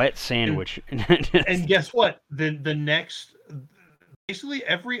a wet sandwich. And guess what? The next, basically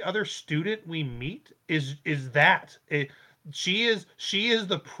every other student we meet is that. She is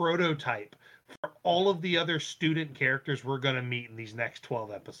the prototype for all of the other student characters we're going to meet in these next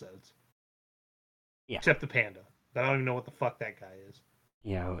 12 episodes. Yeah. Except the panda. I don't even know what the fuck that guy is.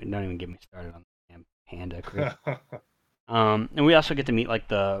 Yeah, don't even get me started on the panda. Chris. And we also get to meet I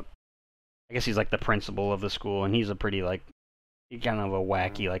guess he's like the principal of the school, and he's a pretty he's kind of a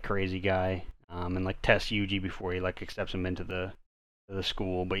wacky crazy guy, and tests Yuji before he accepts him into the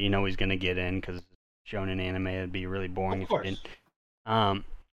school, but he's gonna get in because shonen anime would be really boring if he didn't.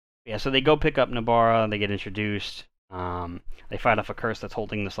 Yeah, so they go pick up Nobara, they get introduced, they fight off a curse that's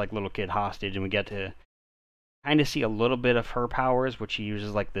holding this little kid hostage, and we get to kind of see a little bit of her powers, which she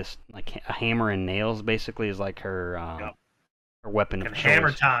uses a hammer and nails basically is her her weapon of choice.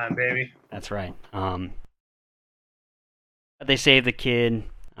 Hammer time, baby. That's right. But they save the kid.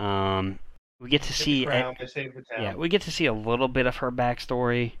 we get to see crown, they saved the town. yeah, we get to see a little bit of her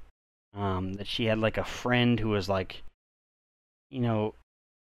backstory. That she had like a friend who was like,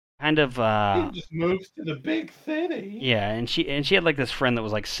 kind of He just moves to the big city. yeah, and she had like this friend that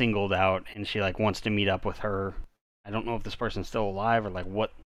was like singled out, and she like wants to meet up with her. I don't know if this person's still alive or like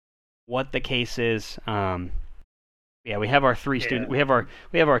what the case is. Yeah, we have our three students. We have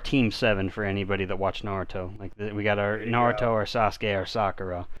our team 7 for anybody that watched Naruto. Like we got our Naruto, our Sasuke, our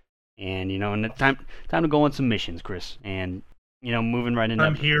Sakura, and and time to go on some missions, Chris. And moving right into.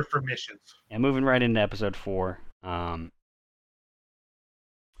 I'm here for missions. Yeah, moving right into episode 4.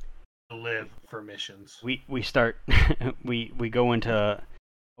 Live for missions. We start. we go into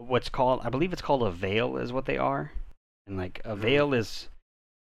what's called. I believe it's called a veil, is what they are, and like a veil is.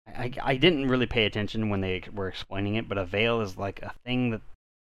 I didn't really pay attention when they were explaining it, but a veil is like a thing that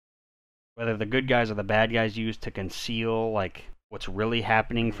whether the good guys or the bad guys use to conceal like what's really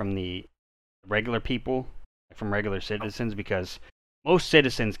happening from the regular people, like from regular citizens, because most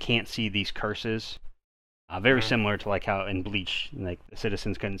citizens can't see these curses. Very similar to like how in Bleach, like the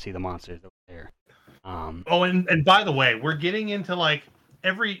citizens couldn't see the monsters that were there. And by the way, we're getting into like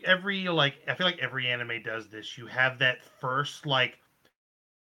every like I feel like every anime does this. You have that first like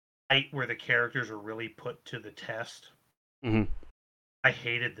fight where the characters are really put to the test. Mm-hmm. I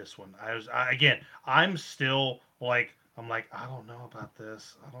hated this one. I'm still like I don't know about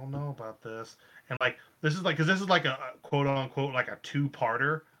this. I don't know about this. And like this is like a quote unquote like a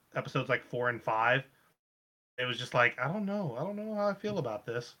 2-parter. Episodes like 4 and 5. It was just like I don't know how I feel about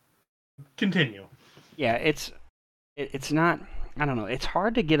this. Continue. Yeah, it's not. I don't know. It's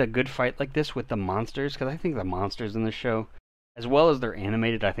hard to get a good fight like this with the monsters because I think the monsters in the show, as well as they're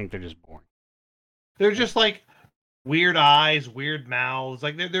animated, I think they're just boring. They're just like weird eyes, weird mouths.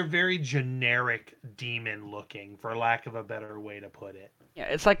 Like they're very generic demon looking, for lack of a better way to put it. Yeah,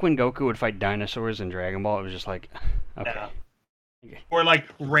 it's like when Goku would fight dinosaurs in Dragon Ball. It was just like, okay. Yeah. Or like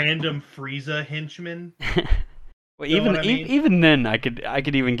random Frieza henchmen. Well, even then, I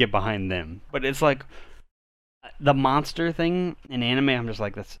could even get behind them. But it's like the monster thing in anime. I'm just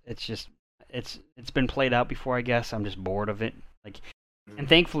like it's been played out before. I guess I'm just bored of it. Like, and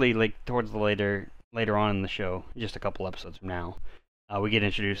thankfully, like towards the later on in the show, just a couple episodes from now, we get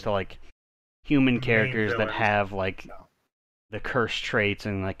introduced to like human characters that have like the curse traits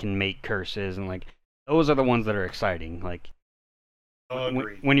and like can make curses, and like those are the ones that are exciting. Like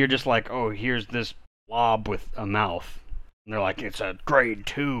when you're just like, oh, here's this blob with a mouth, and they're like, it's a grade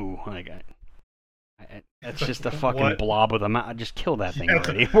 2. Like, that's just a fucking blob with a mouth. Just kill that thing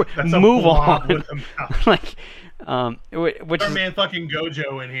already. Move on. Like, which is, man, fucking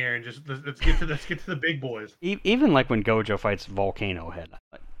Gojo in here, and just let's get to the big boys. Even like when Gojo fights Volcano Head,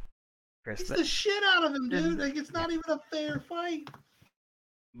 like, Chris, beats the shit out of him, dude. Like, it's not even a fair fight.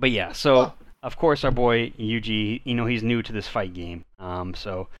 But yeah, so of course our boy Yuji, he's new to this fight game.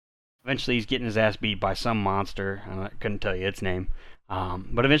 So eventually he's getting his ass beat by some monster. I couldn't tell you its name.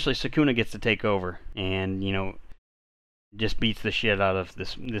 But eventually Sukuna gets to take over and, just beats the shit out of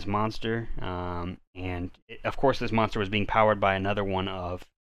this monster. And of course this monster was being powered by another one of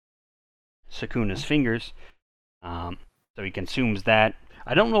Sukuna's fingers. So he consumes that.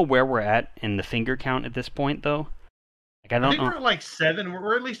 I don't know where we're at in the finger count at this point, though. Like, I think we're at like 7.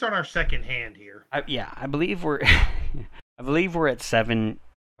 We're at least on our second hand here. I believe we're at 7.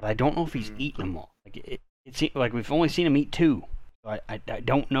 But I don't know if he's eaten them all. Like it like we've only seen him eat 2. So I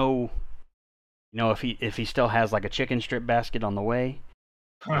don't know, if he still has like a chicken strip basket on the way.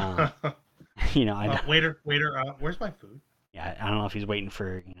 Waiter, where's my food? Yeah, I don't know if he's waiting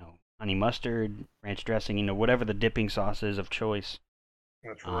for honey mustard, ranch dressing, whatever the dipping sauce is of choice.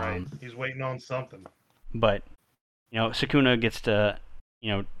 That's right. He's waiting on something. But Sukuna gets to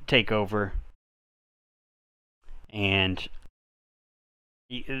take over, and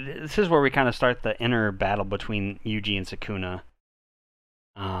this is where we kind of start the inner battle between Yuji and Sukuna.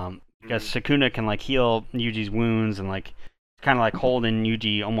 Because Sukuna can like heal Yuji's wounds and like kind of like holding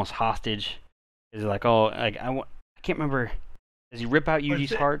Yuji almost hostage. Is like, oh, like I can't remember. Does he rip out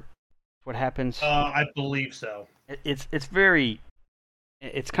Yuji's heart? What happens? I believe so. It's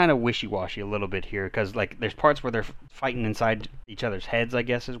kind of wishy-washy a little bit here because like there's parts where they're fighting inside each other's heads. I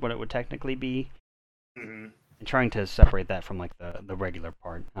guess is what it would technically be. Mm-hmm. And trying to separate that from like the regular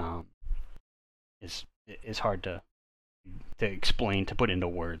part is hard to explain, to put into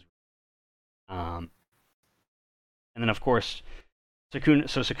words. And then of course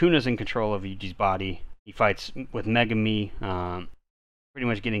Sukuna's in control of Yuji's body. He fights with Megami, pretty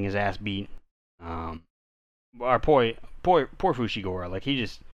much getting his ass beat. Our poor Fushiguro, like he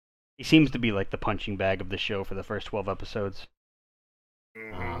seems to be like the punching bag of the show for the first 12 episodes.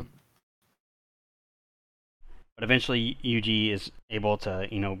 But eventually, Yuji is able to,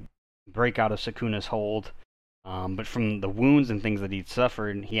 break out of Sukuna's hold. But from the wounds and things that he'd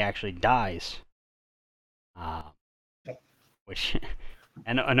suffered, he actually dies. Which,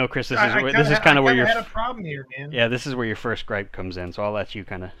 I know, Chris, this is kind of where you're. I had a problem here, man. Yeah, this is where your first gripe comes in. So I'll let you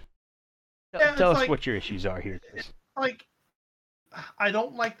kind of tell us what your issues are here, Chris. Like, I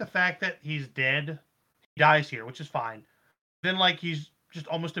don't like the fact that he's dead. He dies here, which is fine. Then, like, he's just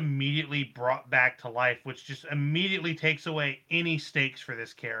almost immediately brought back to life, which just immediately takes away any stakes for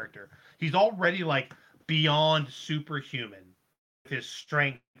this character. He's already, like, beyond superhuman with his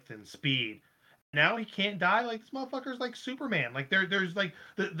strength and speed. Now he can't die. Like, this motherfucker's like Superman. Like, there's like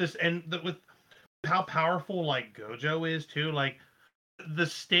with how powerful like Gojo is too. Like, the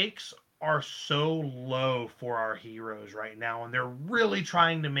stakes are so low for our heroes right now, and they're really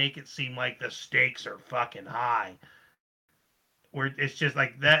trying to make it seem like the stakes are fucking high. Where it's just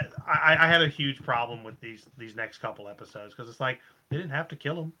like that. I had a huge problem with these next couple episodes because it's like they didn't have to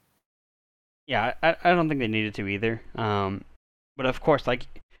kill him. Yeah, I don't think they needed to either. But of course, like,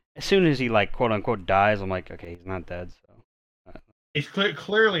 as soon as he, like, quote unquote dies, I'm like, okay, he's not dead. So he's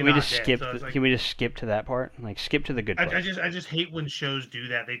clearly can we not just dead. skip? So like, can we just skip to that part? Like, skip to the good part. I just hate when shows do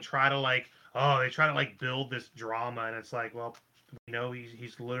that. They try to like build this drama, and it's like, well, we know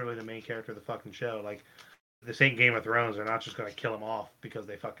he's literally the main character of the fucking show. Like, this ain't Game of Thrones. They're not just gonna kill him off because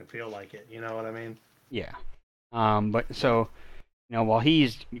they fucking feel like it. You know what I mean? Yeah. But so, while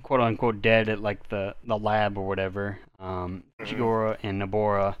he's quote unquote dead at like the lab or whatever, Fujiwara and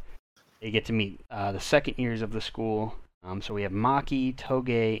Nobara, they get to meet the second years of the school. So we have Maki,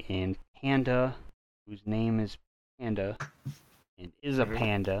 Toge, and Panda, whose name is Panda and is a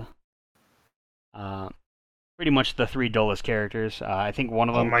panda. Pretty much the three dullest characters. I think one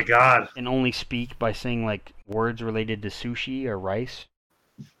of them can only speak by saying like words related to sushi or rice.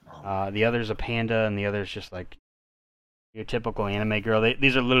 The other's a panda, and the other's just like your typical anime girl.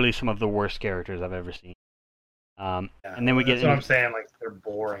 These are literally some of the worst characters I've ever seen. And then we get. That's what I'm saying. Like, they're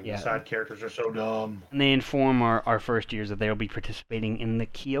boring. Yeah. The side characters are so dumb. And they inform our first years that they'll be participating in the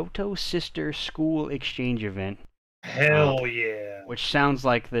Kyoto Sister School Exchange event. Hell yeah! Which sounds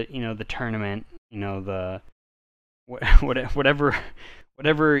like the tournament. The whatever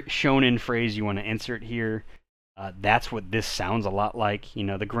shonen phrase you want to insert here. That's what this sounds a lot like.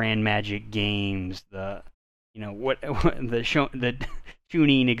 The Grand Magic Games, the the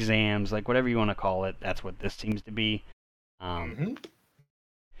tuning exams, like whatever you want to call it. That's what this seems to be. And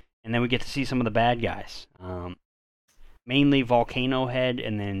then we get to see some of the bad guys. Mainly Volcano Head,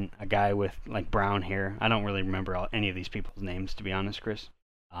 and then a guy with like brown hair. I don't really remember any of these people's names, to be honest, Chris.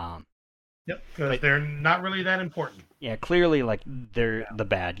 Yep, because they're not really that important. Yeah, clearly, like they're the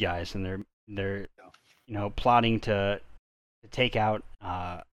bad guys, and they're plotting to take out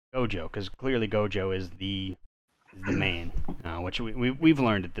Gojo, because clearly Gojo is the man, which we've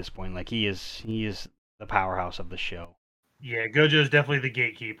learned at this point. Like, he is the powerhouse of the show. Yeah, Gojo's definitely the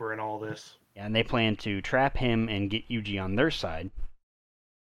gatekeeper in all this. Yeah, and they plan to trap him and get Yuji on their side.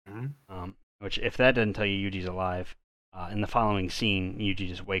 Which, if that doesn't tell you Yuji's alive, in the following scene, Yuji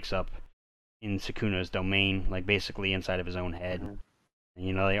just wakes up in Sukuna's domain, like basically inside of his own head. And,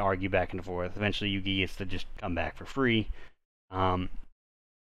 they argue back and forth. Eventually, Yugi gets to just come back for free. So,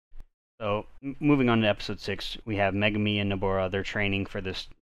 moving on to episode 6, we have Megumi and Nobara. They're training for this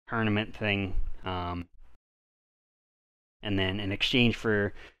tournament thing. And then, in exchange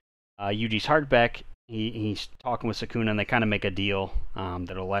for Yuji's heart back, he's talking with Sukuna, and they kind of make a deal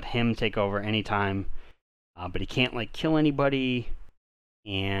that'll let him take over anytime. But he can't, like, kill anybody,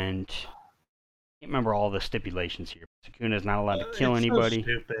 and I can't remember all the stipulations here. Sukuna's not allowed to kill anybody. So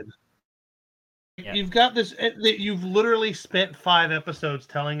stupid. Yeah. You've got this. You've literally spent 5 episodes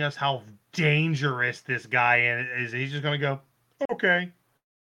telling us how dangerous this guy is. He's just gonna go, okay.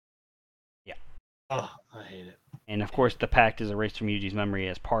 Yeah. Oh, I hate it. And of course, the pact is erased from Yuji's memory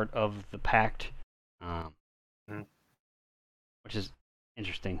as part of the pact, which is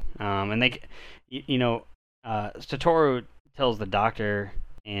interesting. And they, Satoru tells the doctor,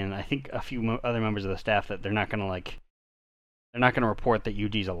 and I think a few other members of the staff, that they're not gonna report that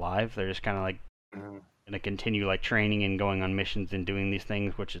Yuji's alive. They're just kind of like gonna continue like training and going on missions and doing these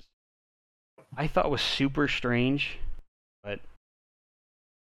things, which is I thought was super strange, but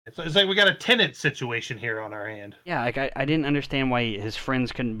it's like we got a Tenet situation here on our hand. Yeah, like I didn't understand why his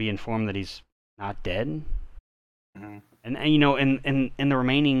friends couldn't be informed that he's not dead. And in the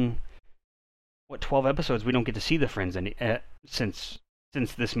remaining 12 episodes, we don't get to see the friends since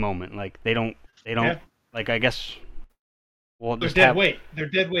this moment. Like they don't like, I guess they're dead weight. They're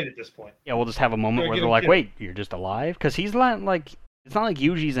dead weight at this point. Yeah, we'll just have a moment where they're like, wait, you're just alive? Because he's not like it's not like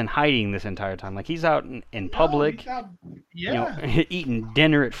Yuji's in hiding this entire time. Like he's out in Oh, public, yeah, eating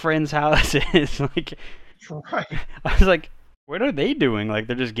dinner at friends' houses. Like right. I was like, what are they doing? Like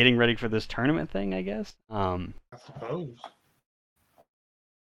they're just getting ready for this tournament thing, I guess. I suppose.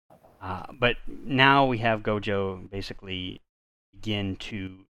 But now we have Gojo basically begin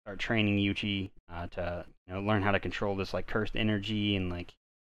to start training Yuji to learn how to control this like cursed energy and like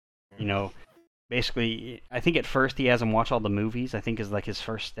basically I think at first he has him watch all the movies. I think is like his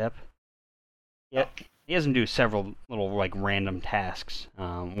first step. Yeah, he has him do several little like random tasks.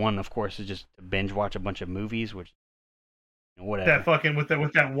 One of course is just to binge watch a bunch of movies, which whatever. That fucking with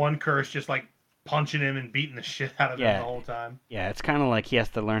that one curse, just like punching him and beating the shit out of him the whole time. Yeah, it's kind of like he has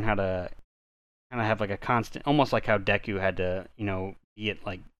to learn how to kind of have like a constant, almost like how Deku had to, be at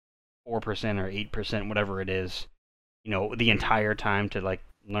like 4% or 8%, whatever it is, the entire time to like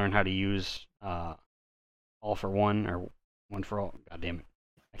learn how to use All for One or One for All. God damn it,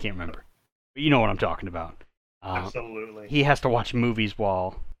 I can't remember. But you know what I'm talking about. Absolutely. He has to watch movies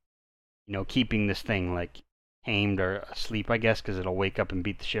while, keeping this thing like tamed or asleep, I guess, because it'll wake up and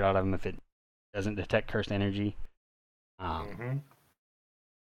beat the shit out of him if it doesn't detect cursed energy. But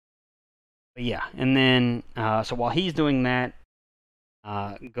yeah, and then so while he's doing that,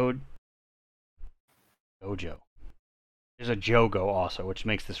 Gojo. There's a Jogo also, which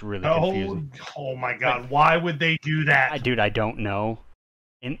makes this really confusing. Oh my god, why would they do that? Dude, I don't know.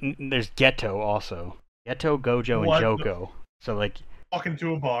 And there's Geto also. Geto, Gojo, and Jogo. So like walking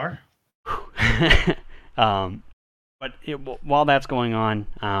to a bar. But while that's going on,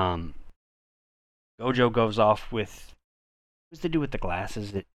 Gojo goes off with who's the dude with the glasses?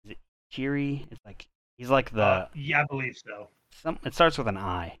 Is it Chiri? It's like he's like the yeah, I believe so. It starts with an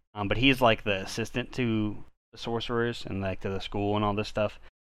I, but he's like the assistant to the sorcerers and like to the school and all this stuff.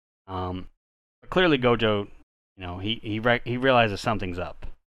 But clearly Gojo, he realizes something's up,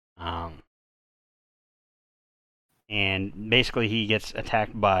 and basically he gets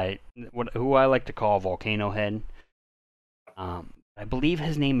attacked by who I like to call Volcano Head. I believe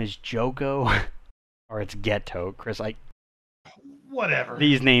his name is Jogo, or it's Geto. Chris, whatever.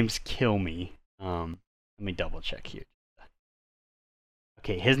 These names kill me. Let me double check here.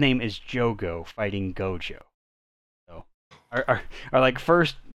 Okay, his name is Jogo fighting Gojo. So our like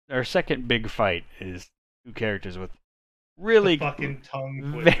first or second big fight is two characters with really fucking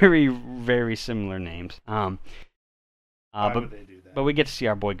tongue very very similar names. Why would they do that? But we get to see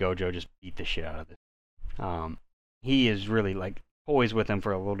our boy Gojo just beat the shit out of this. He is really like toys with him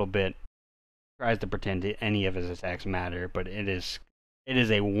for a little bit, tries to pretend any of his attacks matter, but it is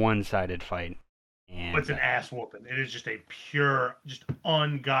a one-sided fight. And it's an ass whooping. It is just a pure, just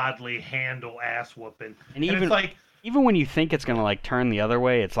ungodly handle ass whooping. And even it's like, even when you think it's gonna like turn the other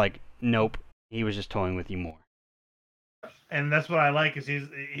way, it's like, nope, he was just toying with you more. And that's what I like is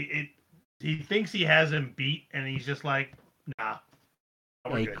he thinks he has him beat, and he's just like, nah.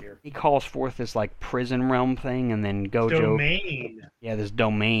 We're good here. He calls forth this like prison realm thing, and then Gojo domain. Yeah, this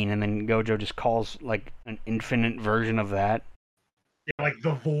domain, and then Gojo just calls like an infinite version of that. Yeah, like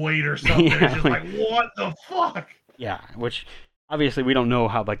the void or something. Yeah, it's just like what the fuck? Yeah, which obviously we don't know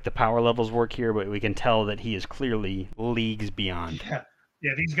how like the power levels work here, but we can tell that he is clearly leagues beyond.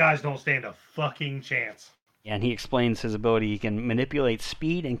 Yeah, these guys don't stand a fucking chance. Yeah, and he explains his ability. He can manipulate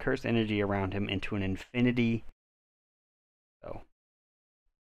speed and cursed energy around him into an infinity. So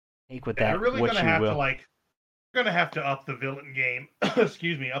take with that really what you will. We're gonna have to up the villain game.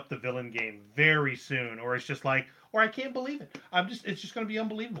 Excuse me, up the villain game very soon, or it's just like, or I can't believe it. It's just gonna be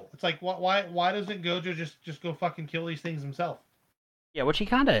unbelievable. It's like, why doesn't Gojo just go fucking kill these things himself? Yeah, which he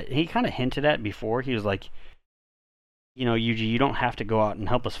kind of hinted at before. He was like, Yuji, you don't have to go out and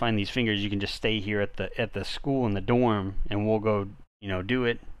help us find these fingers. You can just stay here at the school in the dorm, and we'll go, do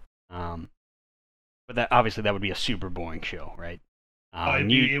it. But that obviously that would be a super boring show, right?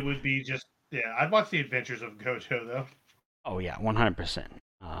 It would be just, yeah. I'd watch the Adventures of Gojo though. Oh yeah, 100%.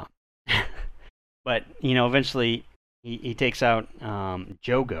 But eventually he takes out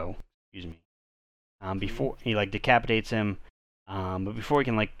Jogo. Excuse me. Before he like decapitates him, but before he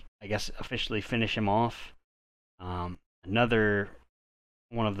can like I guess officially finish him off, another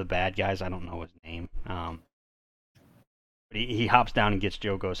one of the bad guys, I don't know his name, but he hops down and gets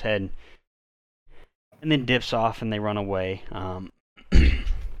Jogo's head, and then dips off and they run away.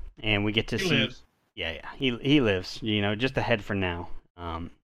 And we get to see. Lives. Yeah, he lives. Just the head for now.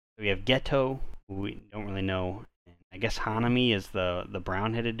 We have Geto, who we don't really know. I guess Hanami is the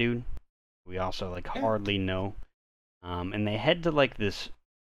brown-headed dude. We also hardly know. And they head to this.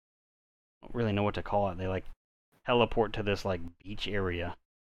 I don't really know what to call it. They teleport to this beach area.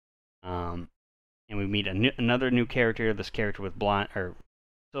 And and we meet another new character. This character with blonde or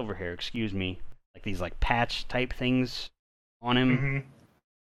silver hair, excuse me, like these like patch type things on him. Mm-hmm.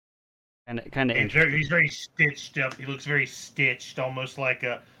 Kind of interesting. He's very stitched up. He looks very stitched, almost like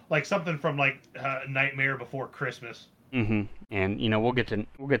something from Nightmare Before Christmas. Mm-hmm. And we'll get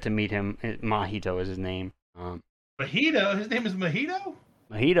to meet him. Mahito is his name. Mojito? His name is Mojito?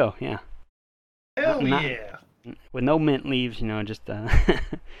 Mojito, yeah. Hell yeah. With no mint leaves, just.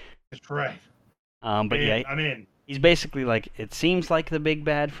 That's right. But yeah, I'm in. He's basically like, it seems like the big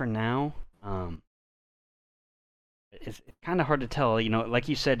bad for now. It's kind of hard to tell. Like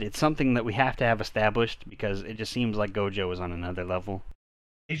you said, it's something that we have to have established because it just seems like Gojo is on another level.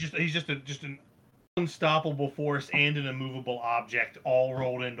 He's just an unstoppable force and an immovable object all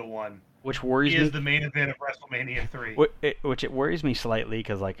rolled into one. Which worries me. He is the main event of WrestleMania 3. Which it worries me slightly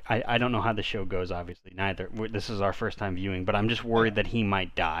because I don't know how the show goes. Obviously, neither. This is our first time viewing, but I'm just worried that he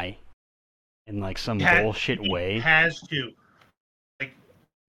might die in some bullshit way. He has to.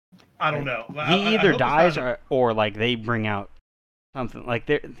 I don't know. He either dies or they bring out something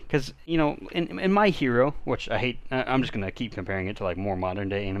because in My Hero, which I hate. I'm just gonna keep comparing it to more modern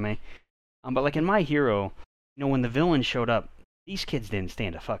day anime. But in My Hero, when the villain showed up, these kids didn't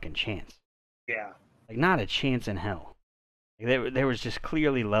stand a fucking chance. Yeah. Not a chance in hell. There was just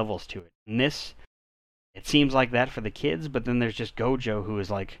clearly levels to it. And this, it seems like that for the kids, but then there's just Gojo, who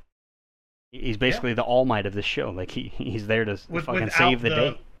is he's basically the All Might of the show. He's there to fucking save the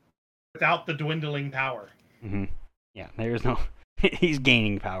day. Without the dwindling power. Mm-hmm. Yeah, there's no... he's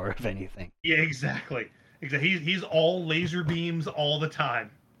gaining power, if anything. Yeah, exactly. He's all laser beams all the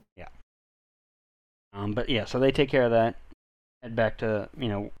time. Yeah. But yeah, so they take care of that. Head back to,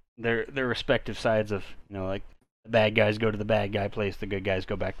 their respective sides of, the bad guys go to the bad guy place, the good guys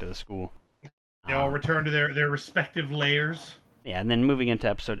go back to the school. They all return to their respective layers. Yeah, and then moving into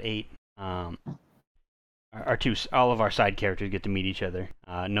episode 8, all of our side characters get to meet each other.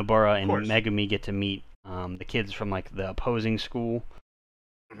 Nobara and Megumi get to meet the kids from the opposing school.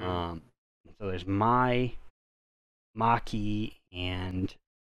 Mm-hmm. So there's Maki, and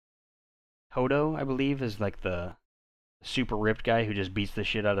Todo, I believe, is the super ripped guy who just beats the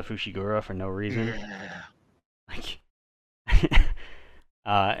shit out of Fushiguro for no reason. Yeah.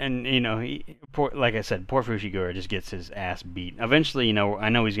 And like I said, poor Fushiguro just gets his ass beat. Eventually, I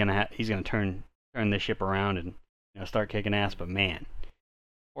know he's gonna turn this ship around and start kicking ass, but man,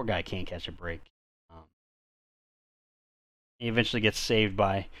 poor guy can't catch a break. He eventually gets saved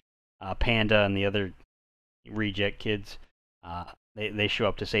by Panda and the other reject kids. They show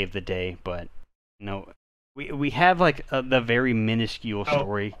up to save the day, but we have the very minuscule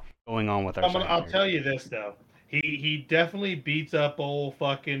story going on with our. I'll tell you this though. He definitely beats up old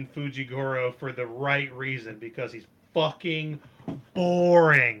fucking Fushiguro for the right reason because he's fucking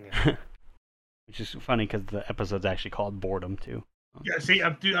boring. Which is funny because the episode's actually called Boredom too. Yeah, see,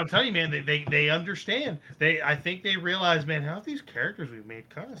 I'm telling you, man, they understand. I think they realize, man, how these characters we've made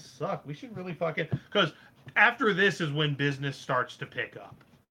kind of suck. We should really fucking because after this is when business starts to pick up.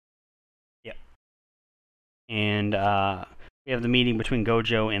 Yep. And we have the meeting between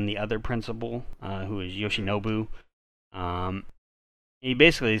Gojo and the other principal, who is Yoshinobu. He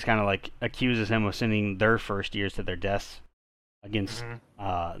basically is kind of accuses him of sending their first years to their deaths against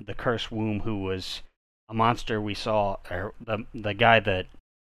the Cursed Womb, who was a monster we saw, or the guy that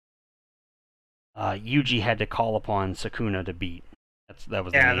Yuji had to call upon Sukuna to beat. That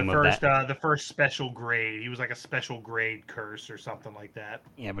was the name of that. The first special grade. He was like a special grade curse or something like that.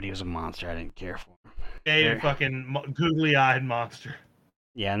 Yeah, but he was a monster. I didn't care for him. Yeah, fucking googly-eyed monster.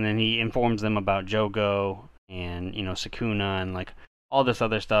 Yeah, and then he informs them about Jogo and Sukuna and all this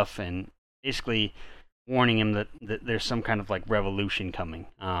other stuff, and basically warning him that there's some kind of revolution coming.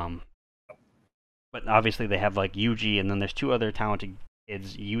 But obviously they have Yuji, and then there's two other talented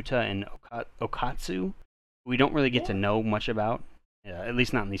kids, Yuta and Okatsu, who we don't really get to know much about, at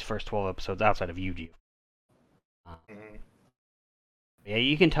least not in these first 12 episodes outside of Yuji. Yeah,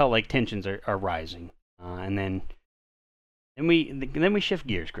 you can tell tensions are rising, and then we shift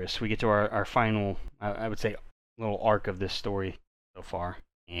gears, Chris. We get to our final, I would say, little arc of this story so far,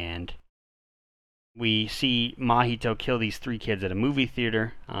 and we see Mahito kill these 3 kids at a movie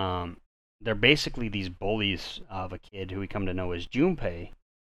theater. They're basically these bullies of a kid who we come to know as Junpei,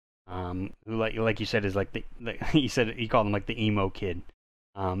 who like you said is he called him the emo kid.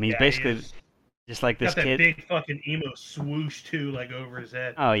 He's basically just like this kid. Got that kid. Big fucking emo swoosh too, over his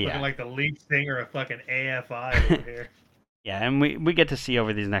head. Oh yeah, looking like the lead singer of fucking AFI over here. Yeah, and we get to see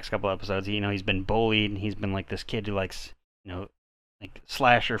over these next couple episodes. He's been bullied. He's been this kid who likes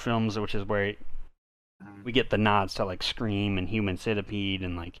slasher films, which is where we get the nods to Scream and Human Centipede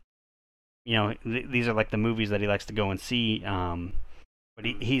and these are like the movies that he likes to go and see. But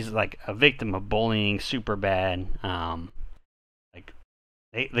he's like a victim of bullying, super bad. Like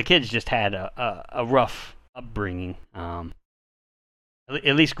the kids just had a rough upbringing.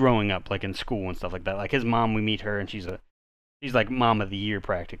 At least growing up, like in school and stuff like that. Like his mom, we meet her, and she's like mom of the year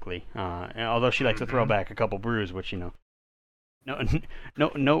practically. And although she likes to throw back a couple brews, which no, Oh.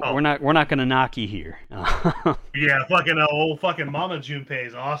 we're not gonna knock you here. Yeah, fucking old fucking Mama Junpei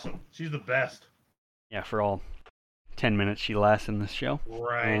is awesome. She's the best. Yeah, for all 10 minutes she lasts in this show.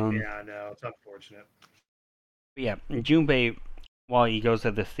 Right. Yeah, I know. It's unfortunate. But yeah, Junpei, while he goes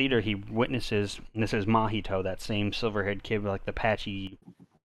to the theater, he witnesses, and this is Mahito, that same silver-haired kid with like the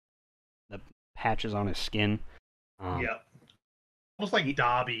patches on his skin. Yeah. Almost like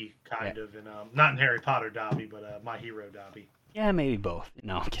Dobby, kind of, in not in Harry Potter Dobby, but My Hero Dobby. Yeah, maybe both.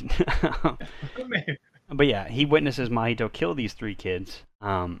 No, I'm kidding. But yeah, he witnesses Mahito kill these 3 kids.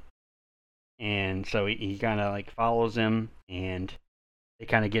 And so he kind of like follows him, and they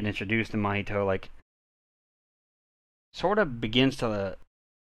kind of get introduced to Mahito, like sort of begins to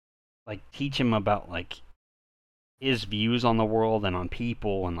like teach him about like his views on the world and on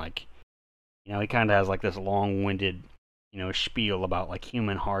people, and like he kind of has like this long-winded spiel about like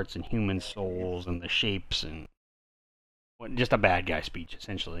human hearts and human souls and the shapes and just a bad guy speech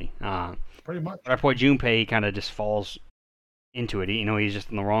essentially. Pretty much. But our boy Junpei, he kind of just falls into it. He's just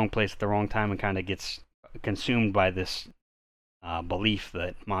in the wrong place at the wrong time and kind of gets consumed by this belief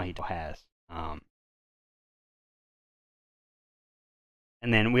that Mahito has. And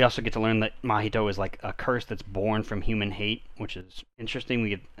then we also get to learn that Mahito is like a curse that's born from human hate, which is interesting. We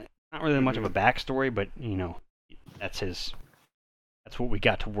get not really much of a backstory, but that's what we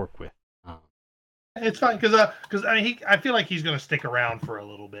got to work with. It's fine because I feel like he's gonna stick around for a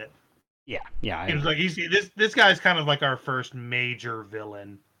little bit. Yeah. Like this guy's kind of like our first major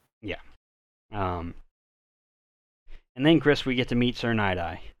villain. Yeah. And then Chris, we get to meet Sir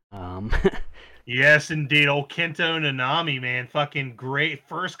Night-Eye. Yes, indeed. Old Kento Nanami, man. Fucking great.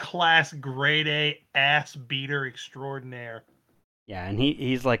 First class, grade A ass beater extraordinaire. Yeah, and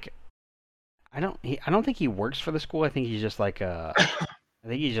he's like, I don't think he works for the school. I think he's just like a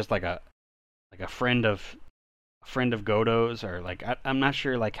friend of Godo's, or like I'm not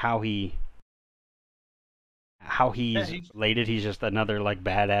sure like how he's related. He's just another like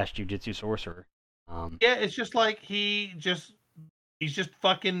badass jujitsu sorcerer. Yeah, it's just like he's just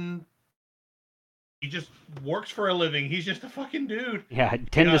fucking. He just works for a living. He's just a fucking dude. Yeah,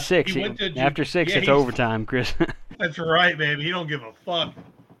 10 to 6. After 6, it's overtime, Chris. That's right, baby. He don't give a fuck.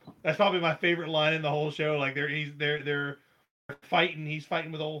 That's probably my favorite line in the whole show. Like they're fighting. He's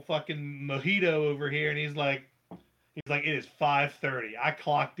fighting with old fucking Mojito over here, and he's like, it is 5:30. I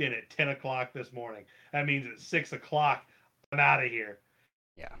clocked in at 10 o'clock this morning. That means at 6 o'clock, I'm out of here.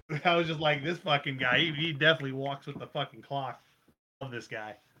 Yeah. I was just like, this fucking guy. He definitely walks with the fucking clock. Love this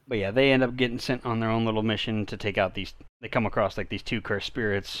guy. But yeah, they end up getting sent on their own little mission to take out these. They come across like these 2 cursed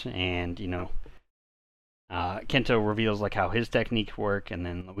spirits, and Kento reveals like how his techniques work, and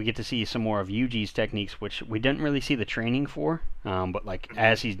then we get to see some more of Yuji's techniques, which we didn't really see the training for. But like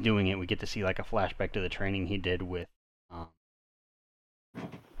as he's doing it, we get to see like a flashback to the training he did with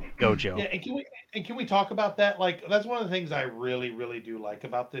Gojo. Yeah, and can we talk about that? Like, that's one of the things I really, really do like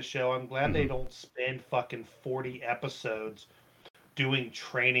about this show. I'm glad they don't spend fucking 40 episodes doing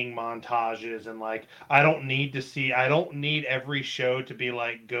training montages, and like I don't need every show to be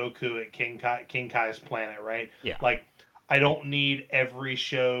like Goku at King Kai's planet, right? Yeah. Like I don't need every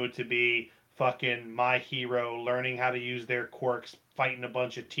show to be fucking My Hero learning how to use their quirks, fighting a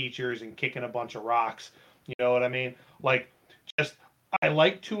bunch of teachers and kicking a bunch of rocks. You know what I mean? Like, just I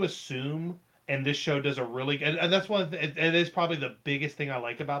like to assume, and this show does a really good, and that's one of the, it is probably the biggest thing I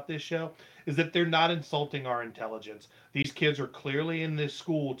like about this show, is that they're not insulting our intelligence. These kids are clearly in this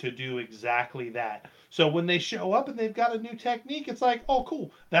school to do exactly that. So when they show up and they've got a new technique, it's like, oh,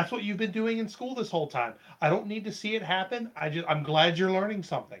 cool. That's what you've been doing in school this whole time. I don't need to see it happen. I'm glad you're learning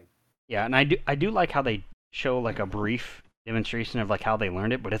something. Yeah, and I do like how they show like a brief demonstration of like how they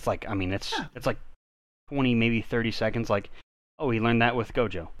learned it, but it's like, I mean, it's like 20, maybe 30 seconds. Like, oh, he learned that with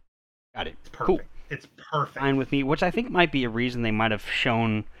Gojo. Got it. It's perfect. Cool. It's perfect. Fine with me, which I think might be a reason they might have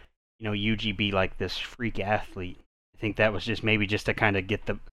shown, Yuji be like this freak athlete. I think that was just maybe just to kind of get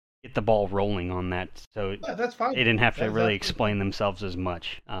the ball rolling on that, so that's fine. They didn't have to really explain themselves as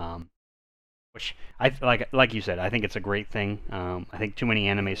much. Which I like you said, I think it's a great thing. I think too many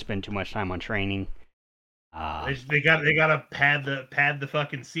animes spend too much time on training. They gotta pad the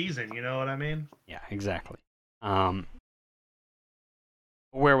fucking season. You know what I mean? Yeah, exactly.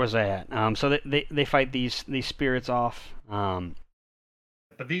 Where was I at? So they fight these spirits off.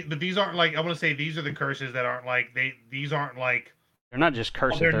 The but these aren't like, I want to say these are the curses that aren't like these aren't like, They're not just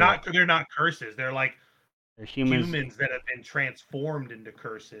curses. they're not curses. They're like they're humans that have been transformed into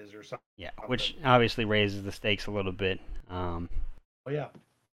curses or something. Yeah, which obviously raises the stakes a little bit. Oh yeah,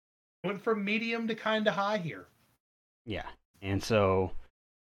 went from medium to kind of high here. Yeah, and so,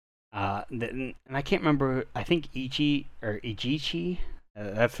 and I can't remember. I think Ichichi,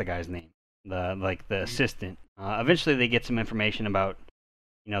 that's the guy's name. The assistant. Eventually, they get some information about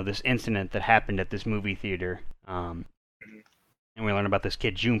this incident that happened at this movie theater. And we learn about this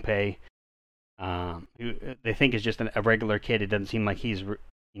kid Junpei, who they think is just a regular kid. It doesn't seem like he's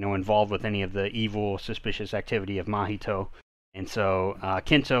involved with any of the evil, suspicious activity of Mahito. And so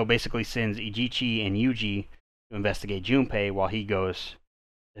Kento basically sends Ijichi and Yuji to investigate Junpei while he goes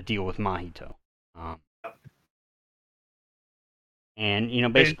to deal with Mahito.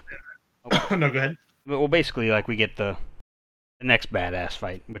 And basically, no, go ahead. Well, basically, like we get the next badass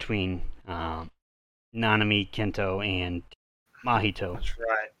fight between Nanami, Kento, and Mahito. That's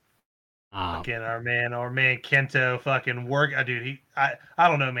right. Again, our man Kento fucking work. Dude, I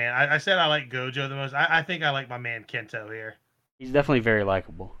don't know, man. I said I like Gojo the most. I think I like my man Kento here. He's definitely very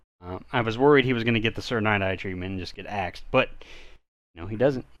likable. I was worried he was going to get the Sir Night-Eye treatment and just get axed, but he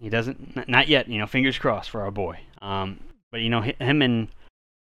doesn't. He doesn't. Not yet. Fingers crossed for our boy. But him and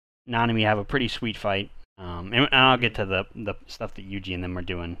Nanami have a pretty sweet fight. And I'll get to the stuff that Yuji and them are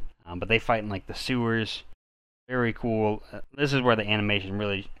doing. But they fight in like the sewers. Very cool. This is where the animation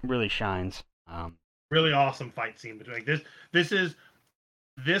really shines. Really awesome fight scene between this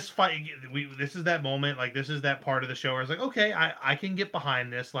fight. This is that moment. Like this is that part of the show where it's like, okay, I can get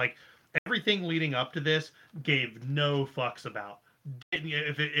behind this. Like everything leading up to this gave no fucks about.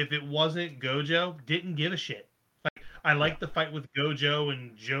 If it wasn't Gojo, didn't give a shit. Like I like the fight with Gojo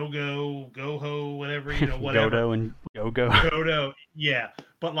and Goho, whatever whatever. Godo and Yogo. Godo, yeah,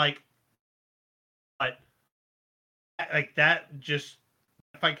 but like that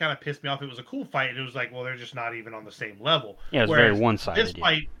fight kind of pissed me off. It was a cool fight, and it was like, well, they're just not even on the same level. Yeah, it was very one-sided.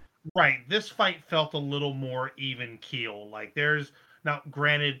 This fight felt a little more even keel. Like now,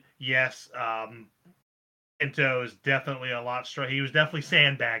 granted, yes, Kento is definitely a lot stronger. He was definitely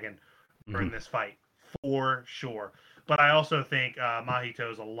sandbagging in this fight for sure. But I also think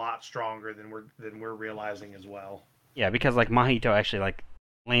Mahito is a lot stronger than we're realizing as well. Yeah, because like Mahito actually like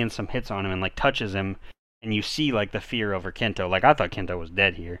lands some hits on him and like touches him. And you see, like, the fear over Kento. Like, I thought Kento was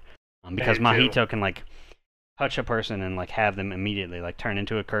dead here. Because Mahito can, like, touch a person and, like, have them immediately, like, turn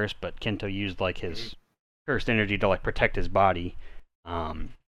into a curse. But Kento used, like, his cursed energy to, like, protect his body. That's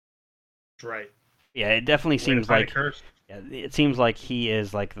right. Yeah, it definitely seems like... Yeah, it seems like he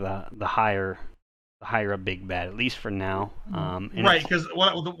is, like, the higher up big bad, at least for now. Right, because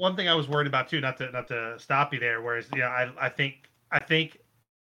the one thing I was worried about, too, not to stop you there, whereas, I think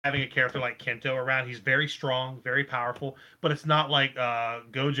having a character like Kento around, he's very strong, very powerful, but it's not like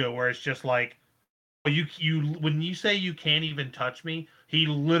Gojo where it's just like, you when you say you can't even touch me, he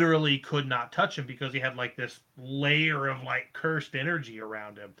literally could not touch him because he had like this layer of like cursed energy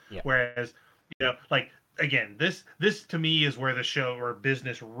around him. Yeah. Whereas, like again, this to me is where the show or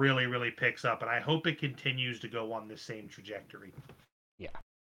business really, really picks up, and I hope it continues to go on the same trajectory. Yeah.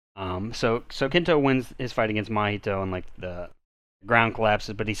 So Kento wins his fight against Mahito, and like the ground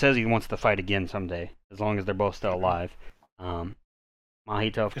collapses, but he says he wants to fight again someday, as long as they're both still alive.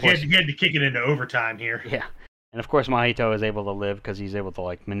 Mahito, of course... He had to kick it into overtime here. Yeah. And of course Mahito is able to live because he's able to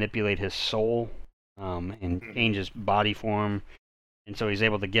like manipulate his soul and change his body form. And so he's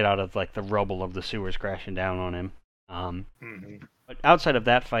able to get out of like the rubble of the sewers crashing down on him. But outside of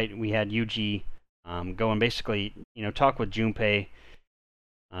that fight, we had Yuji go and basically, talk with Junpei.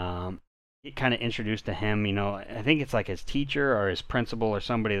 Get kind of introduced to him, I think it's like his teacher or his principal or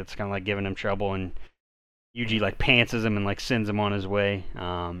somebody that's kind of like giving him trouble, and Yuji like pantses him and like sends him on his way.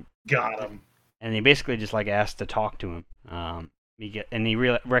 Got him. And he basically just like asks to talk to him. He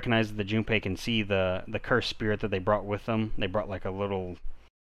recognizes that Junpei can see the cursed spirit that they brought with them. They brought like a little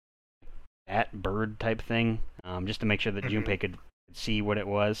bat bird type thing, just to make sure that Junpei could see what it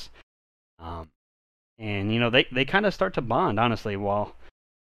was. And they kind of start to bond, honestly, while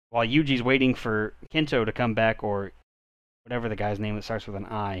Yuji's waiting for Kento to come back, or whatever the guy's name that starts with an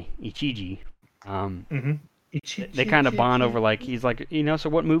I, Ichiji. They kind of bond over, like, he's like, so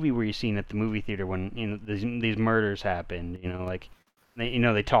what movie were you seeing at the movie theater when, these murders happened?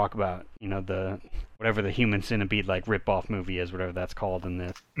 They talk about, the, whatever the Human Centipede, like, rip-off movie is, whatever that's called in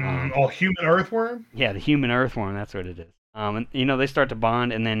this. Human Earthworm? Yeah, the Human Earthworm, that's what it is. And, they start to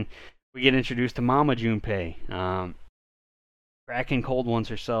bond, and then we get introduced to Mama Junpei. cracking cold ones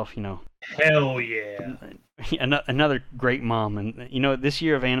herself, you know. Hell yeah. Another great mom, and you know, this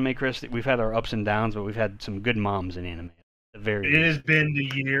year of anime, Chris, we've had our ups and downs, but we've had some good moms in anime. It has been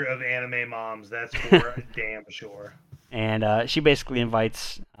the year of anime moms. That's for damn sure. And she basically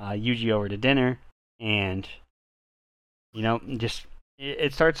invites Yuji over to dinner, and you know, just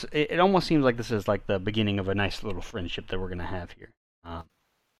it starts. It almost seems like this is like the beginning of a nice little friendship that we're gonna have here.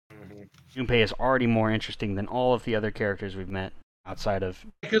 Junpei is already more interesting than all of the other characters we've met outside of,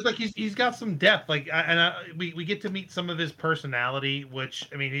 because like he's got some depth, like we get to meet some of his personality, which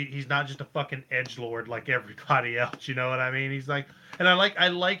I mean he's not just a fucking edgelord like everybody else, you know what I mean? He's like, and I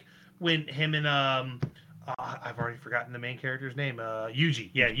like when him and I've already forgotten the main character's name,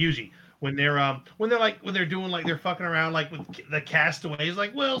 Yuji, when they're doing like they're fucking around like with the castaways,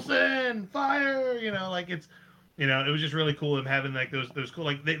 like Wilson fire, you know, like it's, you know, it was just really cool them having like those cool,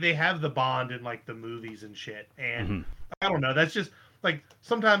 like they have the bond in like the movies and shit. And I don't know, that's just like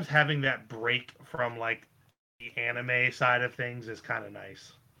sometimes having that break from like the anime side of things is kind of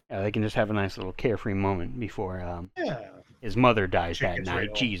nice. Yeah, they can just have a nice little carefree moment before his mother dies that night.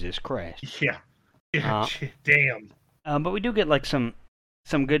 Real. Jesus Christ. Yeah. Damn. But we do get like some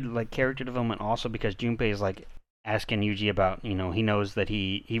good like character development also, because Junpei is like asking Yuji about, you know, he knows that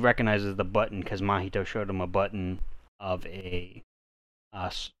he recognizes the button because Mahito showed him a button of a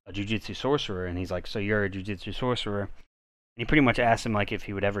jujutsu sorcerer, and he's like, so you're a jujutsu sorcerer? And he pretty much asks him like if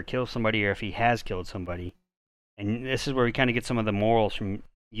he would ever kill somebody or if he has killed somebody. And this is where we kind of get some of the morals from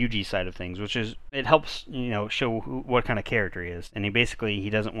Yuji's side of things, which is, it helps, you know, show what kind of character he is. And he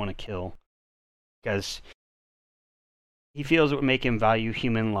doesn't want to kill because he feels it would make him value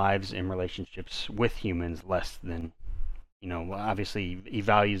human lives and relationships with humans less than, you know, obviously he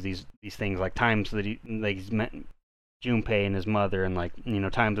values these things like times that he's met Junpei and his mother, and like, you know,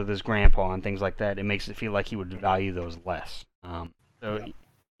 times with his grandpa and things like that. It makes it feel like he would value those less.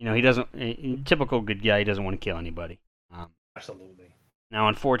 You know, he doesn't, typical good guy, he doesn't want to kill anybody. Absolutely. Now,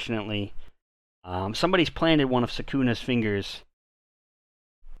 unfortunately, somebody's planted one of Sukuna's fingers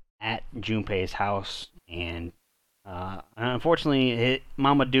at Junpei's house, and unfortunately,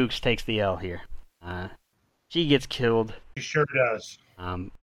 Mama Dukes takes the L here. She gets killed. She sure does.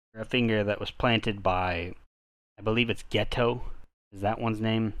 A finger that was planted by, I believe it's Geto. Is that one's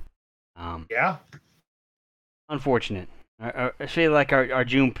name? Yeah. Unfortunate. I feel like our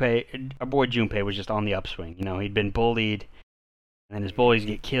boy Junpei was just on the upswing. You know, he'd been bullied, and then his bullies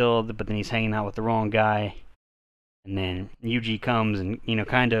get killed, but then he's hanging out with the wrong guy, and then Yuji comes and, you know,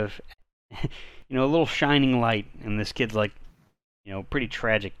 kind of, you know, a little shining light, and this kid's like, you know, pretty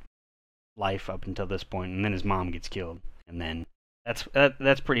tragic life up until this point, and then his mom gets killed, and then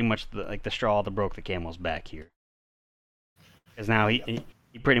that's pretty much the straw that broke the camel's back here, because now he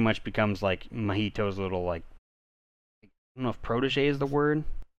pretty much becomes like Mahito's little, like, I don't know if protege is the word,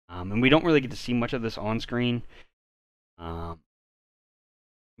 and we don't really get to see much of this on screen, but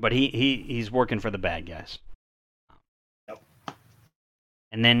he's working for the bad guys. Yep.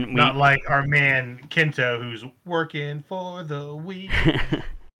 And then not like our man Kento, who's working for the week,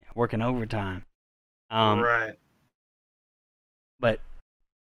 working overtime. Right. But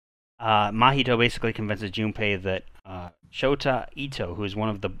Mahito basically convinces Junpei that Shota Ito, who is one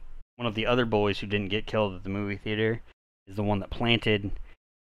of the other boys who didn't get killed at the movie theater, is the one that planted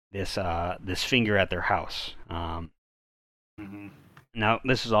this finger at their house. Now,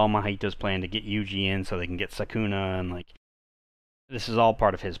 this is all Mahito's plan to get Yuji in so they can get Sukuna, and like, this is all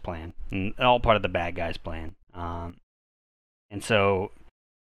part of his plan, and all part of the bad guy's plan. And so,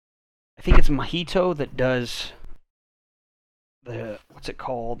 I think it's Mahito that does what's it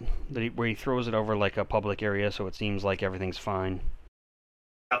called? Where he throws it over like a public area so it seems like everything's fine.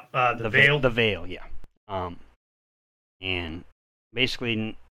 The veil? The veil, yeah. And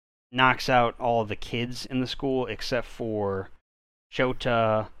basically knocks out all the kids in the school except for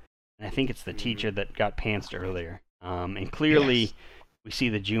Shota, and I think it's the teacher that got pantsed earlier. And clearly we see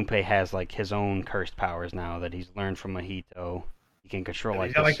that Junpei has like his own cursed powers now that he's learned from Mahito. He can control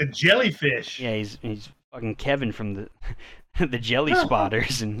like like the jellyfish. Yeah, he's fucking Kevin from the the Jelly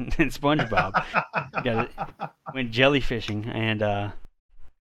Spotters and SpongeBob. Went jellyfishing, and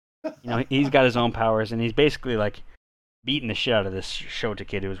you know, he's got his own powers, and he's basically like beating the shit out of this Shota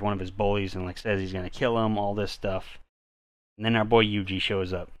kid who was one of his bullies, and like says he's gonna kill him, all this stuff. And then our boy Yuji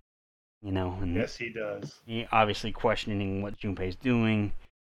shows up, you know. And yes, he does. He obviously questioning what Junpei's doing.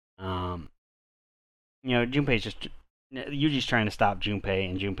 You know, Yuji's trying to stop Junpei,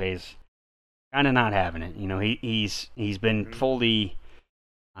 and Junpei's kind of not having it. You know, he's been fully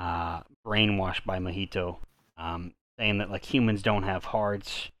brainwashed by Mahito, saying that like humans don't have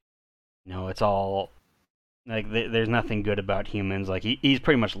hearts. You know, it's all like there's nothing good about humans. Like he's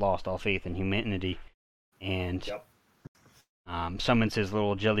pretty much lost all faith in humanity, and Yep. Summons his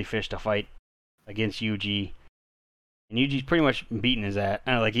little jellyfish to fight against Yuji, and Yuji's pretty much beating his ass.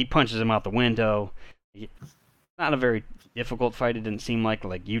 Like he punches him out the window. It's not a very difficult fight. It didn't seem like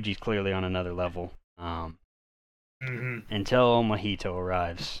Yuji's clearly on another level. Until Mahito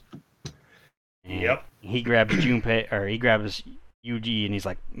arrives. And Yep. he grabs Junpei, or he grabs Yuji, and he's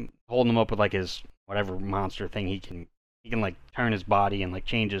like holding him up with like his whatever monster thing he can like turn his body and like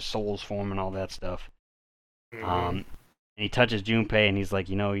change his soul's form and all that stuff. And he touches Junpei, and he's like,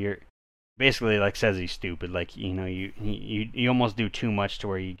 you're basically like says he's stupid, like you almost do too much to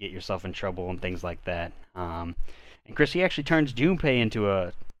where you get yourself in trouble and things like that. And Chris, he actually turns Junpei into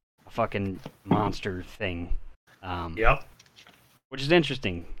a fucking monster thing. Yep. Which is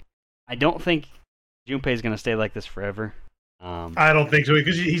interesting. I don't think Junpei's gonna stay like this forever. I don't think so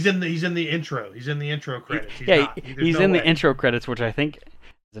because he's in the intro. He's in the intro credits. He's in the intro credits, which I think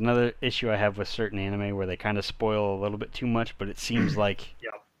is another issue I have with certain anime where they kind of spoil a little bit too much. But it seems like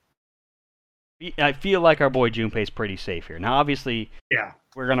I feel like our boy Junpei's pretty safe here. Now, obviously,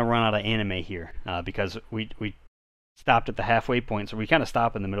 we're gonna run out of anime here because we stopped at the halfway point, so we kind of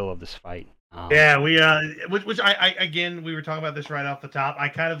stop in the middle of this fight. Which I again, we were talking about this right off the top. I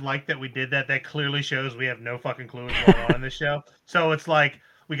kind of like that we did that. That clearly shows we have no fucking clue what's going on in this show. So it's like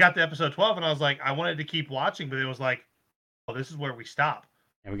we got to episode 12, and I was like, I wanted to keep watching, but it was like, oh, this is where we stop.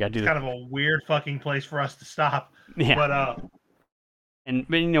 Yeah, we got to do. It's kind of a weird fucking place for us to stop. Yeah. But I'm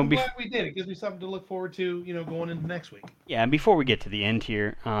glad we did. It gives me something to look forward to, going into next week. Yeah, and before we get to the end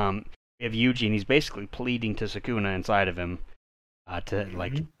here, we have Yuji, and he's basically pleading to Sukuna inside of him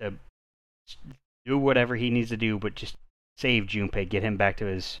to do whatever he needs to do, but just save Junpei, get him back to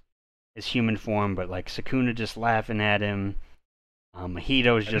his human form. But like Sukuna just laughing at him,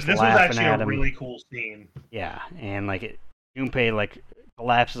 Mahito's just laughing at him. This was actually a really cool scene. Yeah, and like Junpei like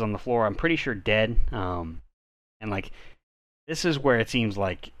collapses on the floor. I'm pretty sure dead. And like this is where it seems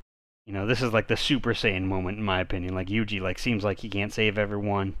like this is like the Super Saiyan moment in my opinion. Like Yuji like seems like he can't save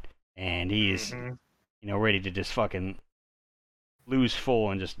everyone, and he's ready to just fucking lose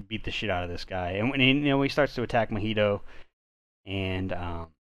full and just beat the shit out of this guy. And when he starts to attack Mahito and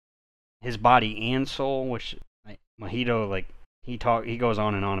his body and soul, which Mahito like he goes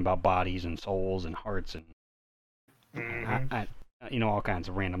on and on about bodies and souls and hearts and all kinds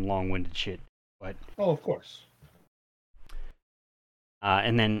of random long-winded shit. But of course.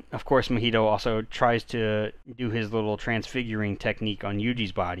 And then of course Mahito also tries to do his little transfiguring technique on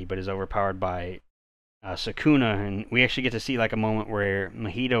Yuji's body, but is overpowered by Sukuna, and we actually get to see like a moment where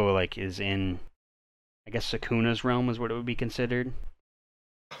Mahito like is in, I guess Sukuna's realm is what it would be considered.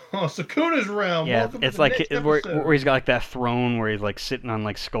 Oh, Sukuna's realm. Yeah, it's like where he's got like that throne where he's like sitting on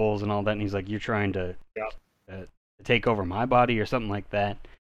like skulls and all that, and he's like, "You're trying to take over my body" or something like that.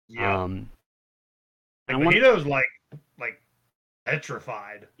 Yeah. Mahito's like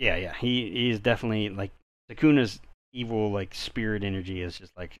petrified. Yeah. He is definitely like Sukuna's evil like spirit energy is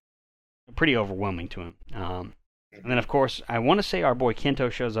just like pretty overwhelming to him. And then, of course, I want to say our boy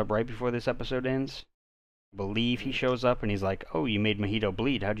Kento shows up right before this episode ends. I believe he shows up and he's like, "Oh, you made Mahito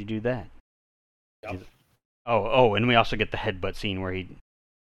bleed. How'd you do that?" Yep. Oh, and we also get the headbutt scene where he...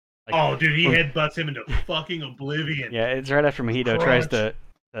 he headbutts him into fucking oblivion. Yeah, it's right after Mahito tries to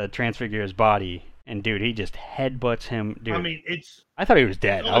transfigure his body, and dude, he just headbutts him. Dude, I mean, I thought he was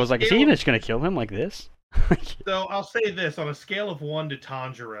dead. I was like, is he just going to kill him like this? So I'll say this: on a scale of 1 to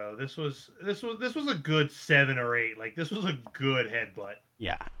Tanjiro, this was a good 7 or 8. Like this was a good headbutt.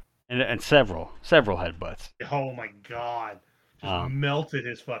 Yeah, and several headbutts. Oh my god, just melted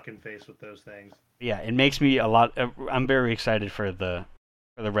his fucking face with those things. Yeah, it makes me a lot. I'm very excited for the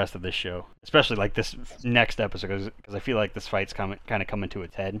rest of this show, especially like this next episode, because I feel like this fight's kind of coming to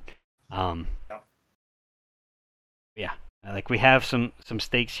its head. Yeah, like we have some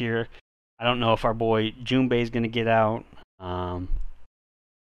stakes here. I don't know if our boy Junpei is going to get out. But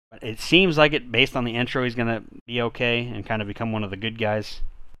it seems like it, based on the intro, he's going to be okay and kind of become one of the good guys.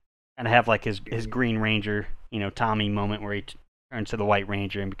 Kind of have like his Green Ranger, Tommy moment where he turns to the White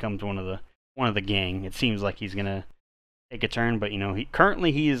Ranger and becomes one of the gang. It seems like he's going to take a turn, but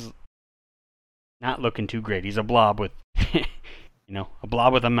he is not looking too great. He's a blob with a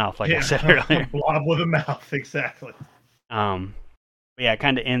blob with a mouth, like I said earlier. A blob with a mouth, exactly. But yeah, it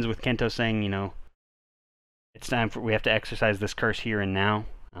kind of ends with Kento saying, it's time we have to exercise this curse here and now.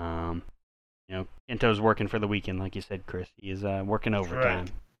 Kento's working for the weekend, like you said, Chris. He is working overtime.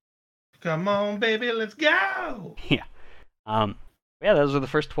 Right. Come on, baby, let's go. Yeah. Yeah, those are the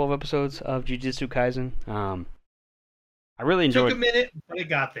first 12 episodes of Jujutsu Kaisen. I really enjoyed. It took a minute, but it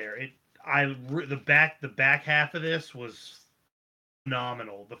got there. the back half of this was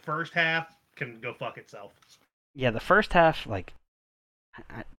phenomenal. The first half can go fuck itself. Yeah, the first half, like,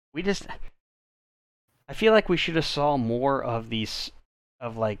 I feel like we should have saw more of these,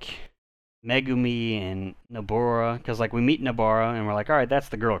 of like Megumi and Nobara, because like we meet Nobara and we're like, all right, that's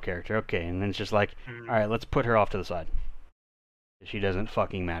the girl character, okay, and then it's just like, all right, let's put her off to the side. She doesn't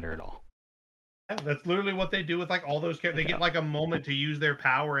fucking matter at all. Yeah, that's literally what they do with like all those characters. They get like a moment to use their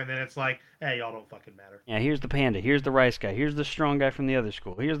power, and then it's like, hey, y'all don't fucking matter. Yeah, here's the panda, here's the rice guy, here's the strong guy from the other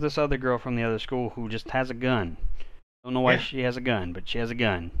school, here's this other girl from the other school who just has a gun. Don't know why she has a gun, but she has a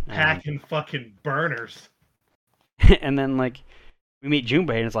gun. Packing fucking burners. And then like we meet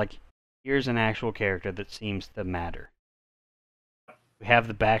Junpei, and it's like, here's an actual character that seems to matter. We have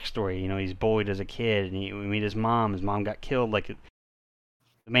the backstory. You know, he's bullied as a kid, and we meet his mom. His mom got killed. Like, the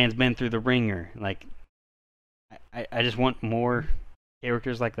man's been through the ringer. Like, I just want more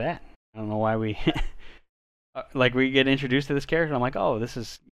characters like that. I don't know why we like we get introduced to this character. And I'm like, oh, this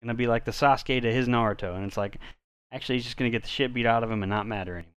is gonna be like the Sasuke to his Naruto, and it's like, actually, he's just gonna get the shit beat out of him and not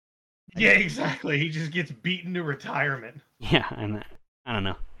matter anymore. Yeah, exactly. He just gets beaten to retirement. Yeah, and I don't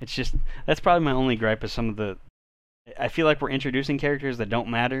know. It's just, that's probably my only gripe is some of the, I feel like we're introducing characters that don't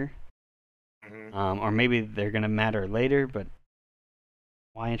matter, or maybe they're gonna matter later, but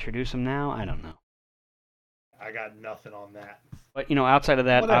why introduce them now? I don't know. I got nothing on that. But you know, outside of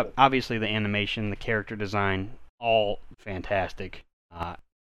that, obviously the animation, the character design, all fantastic. I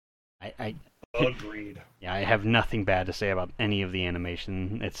agreed. Yeah, I have nothing bad to say about any of the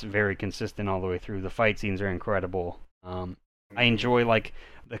animation. It's very consistent all the way through. The fight scenes are incredible. I enjoy like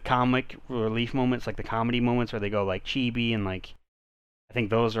the comic relief moments, like the comedy moments where they go like chibi, and like I think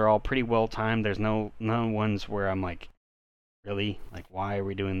those are all pretty well timed. There's no ones where I'm like, really, like, why are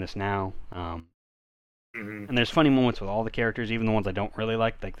we doing this now? And there's funny moments with all the characters, even the ones I don't really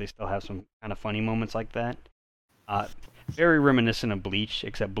like. Like they still have some kind of funny moments like that. Very reminiscent of Bleach,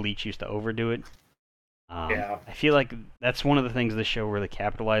 except Bleach used to overdo it. Yeah. I feel like that's one of the things this show really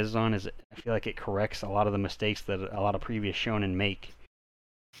capitalizes on, is I feel like it corrects a lot of the mistakes that a lot of previous shonen make.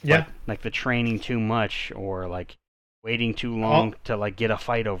 Yeah. Like the training too much, or like waiting too long to like get a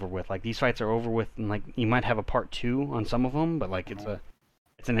fight over with. Like these fights are over with, and like you might have a part 2 on some of them, but like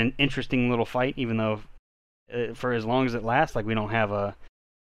it's an interesting little fight, even though for as long as it lasts, like we don't have a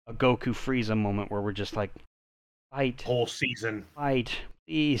Goku Frieza moment where we're just like, fight. Whole season. Fight.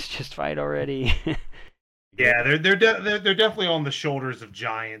 Please, just fight already. Yeah, they're definitely on the shoulders of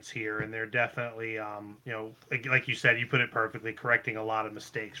giants here, and they're definitely, you know, like you said, you put it perfectly, correcting a lot of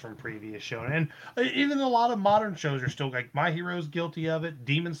mistakes from previous shows, and even a lot of modern shows are still like My Hero's guilty of it,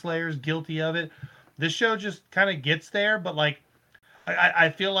 Demon Slayer's guilty of it. This show just kind of gets there, but like, I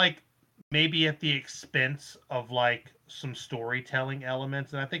feel like maybe at the expense of like some storytelling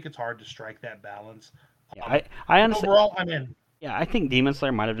elements, and I think it's hard to strike that balance. Yeah, I honestly, overall, I'm in. Yeah, I think Demon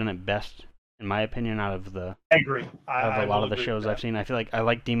Slayer might have done it best, in my opinion, out of the. I agree. Out of a lot of the shows I've seen, I feel like I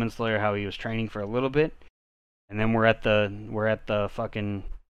like Demon Slayer how he was training for a little bit, and then we're at the fucking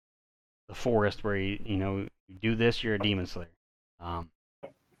the forest where you do this, you're a Demon Slayer. I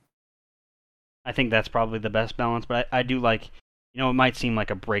think that's probably the best balance, but I do like, it might seem like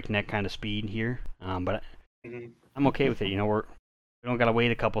a breakneck kind of speed here, but I'm okay with it. We don't gotta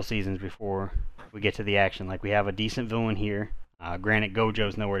wait a couple seasons before we get to the action. Like, we have a decent villain here. Granted,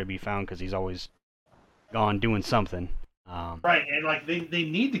 Gojo's nowhere to be found because he's always gone doing something. Right, and like they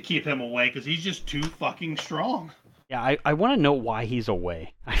need to keep him away because he's just too fucking strong. Yeah, I want to know why he's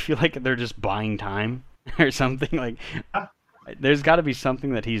away. I feel like they're just buying time or something. Like, there's got to be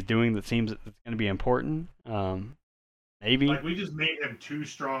something that he's doing that seems it's going to be important. Maybe. Like, we just made him too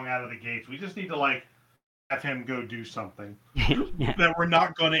strong out of the gates. We just need to like have him go do something that we're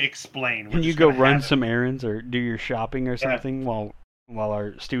not going to explain. Can you go run some errands or do your shopping or something while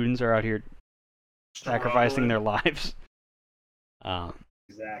our students are out here sacrificing their lives?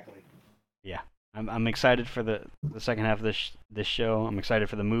 Exactly. Yeah, I'm excited for the second half of this show. I'm excited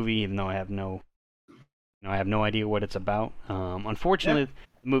for the movie, even though I have no idea what it's about. Unfortunately,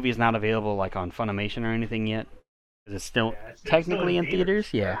 the movie is not available like on Funimation or anything yet, because it's still technically in theaters.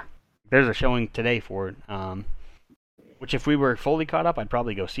 Yeah. There's a showing today for it, which if we were fully caught up, I'd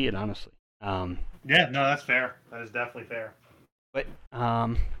probably go see it, honestly. Yeah, no, that's fair. That is definitely fair. But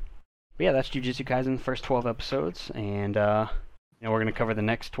yeah, that's Jujutsu Kaisen, first 12 episodes, and we're going to cover the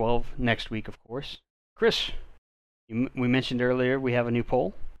next 12 next week, of course. Chris, we mentioned earlier we have a new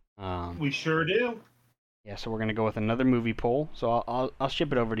poll. We sure do. Yeah, so we're going to go with another movie poll. So I'll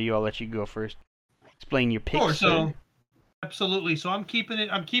ship it over to you. I'll let you go first. Explain your picks. Sure, absolutely. So I'm keeping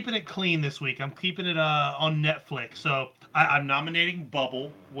it clean this week. I'm keeping it on Netflix. So I'm nominating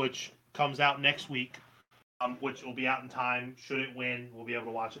Bubble, which comes out next week, which will be out in time. Should it win, we'll be able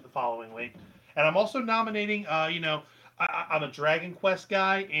to watch it the following week. And I'm also nominating, I'm a Dragon Quest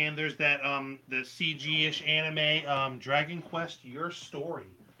guy, and there's that the CG-ish anime, Dragon Quest: Your Story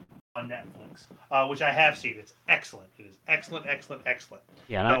on Netflix, which I have seen. It's excellent. It is excellent, excellent, excellent.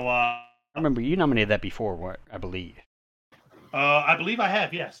 Yeah, So, I remember you nominated that before, I believe. I believe I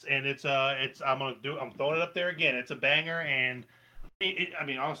have, yes, and it's I'm throwing it up there again. It's a banger, and I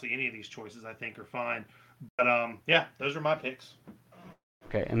mean, honestly, any of these choices I think are fine. But yeah, those are my picks.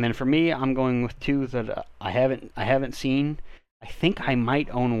 Okay, and then for me, I'm going with two that I haven't seen. I think I might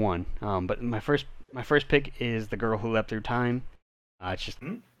own one, but my first pick is The Girl Who Leapt Through Time. It's just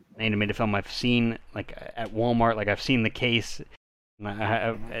an animated film I've seen like at Walmart. Like I've seen the case.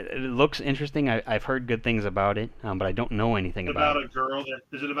 It looks interesting. I've heard good things about it, but I don't know anything about it.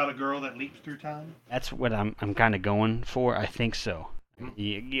 Is it about a girl that leaps through time? That's what I'm kind of going for. I think so.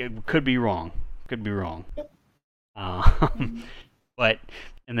 You could be wrong. Could be wrong. But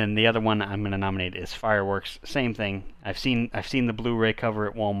and then the other one I'm gonna nominate is Fireworks. Same thing. I've seen the Blu-ray cover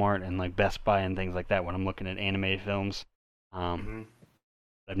at Walmart and like Best Buy and things like that when I'm looking at animated films. I've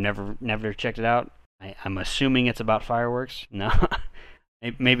never checked it out. I'm assuming it's about fireworks. No,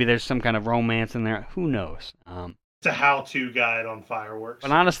 maybe there's some kind of romance in there. Who knows? It's a how-to guide on fireworks.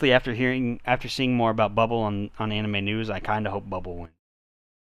 But honestly, after seeing more about Bubble on Anime News, I kind of hope Bubble wins.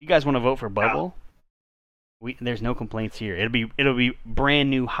 You guys want to vote for Bubble? There's no complaints here. It'll be brand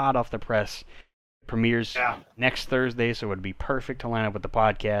new, hot off the press. It premieres next Thursday, so it'd be perfect to line up with the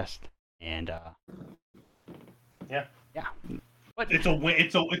podcast. And yeah. But it's a win.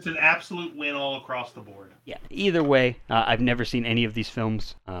 It's an absolute win all across the board. Yeah. Either way, I've never seen any of these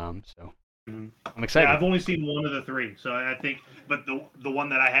films, so I'm excited. Yeah, I've only seen one of the three, so I think, but the one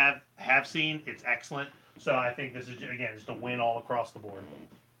that I have seen, it's excellent. So I think this is again just a win all across the board.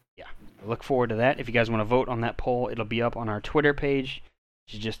 Yeah, I look forward to that. If you guys want to vote on that poll, it'll be up on our Twitter page.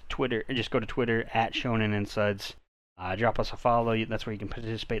 Just go to Twitter at Shonen and Suds. Drop us a follow. That's where you can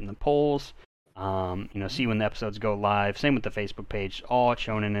participate in the polls. See when the episodes go live. Same with the Facebook page, all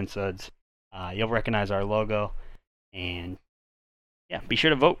Shonen and Suds. You'll recognize our logo, and yeah, be sure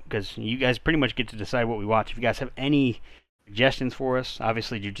to vote because you guys pretty much get to decide what we watch. If you guys have any suggestions for us,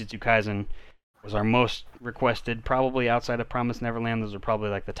 obviously Jujutsu Kaisen was our most requested, probably outside of Promised Neverland. Those are probably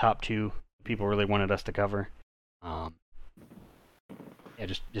like the top two people really wanted us to cover.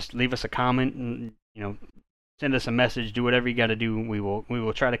 Just leave us a comment and send us a message. Do whatever you got to do. We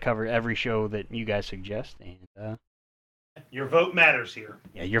will try to cover every show that you guys suggest. And your vote matters here.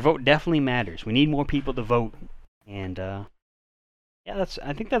 Yeah, your vote definitely matters. We need more people to vote. And I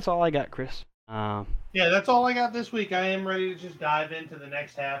think that's all I got, Chris. Yeah, that's all I got this week. I am ready to just dive into the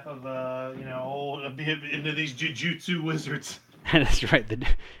next half of into these Jujutsu Wizards. That's right, the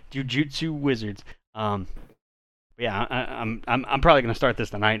Jujutsu Wizards. Yeah, I'm probably gonna start this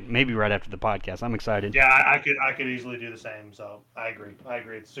tonight, maybe right after the podcast. I'm excited. Yeah, I could easily do the same. So I agree.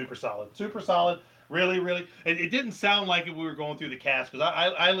 It's super solid. Really. It didn't sound like we were going through the cast because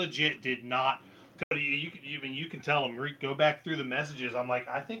I legit did not. You can tell them. Go back through the messages. I'm like,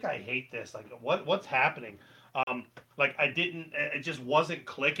 I think I hate this. Like, what's happening? Like it just wasn't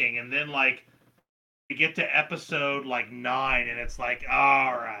clicking. And then like, you get to episode like 9, and it's like,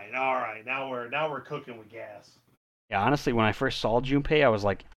 all right, now we're cooking with gas. Yeah, honestly, when I first saw Junpei, I was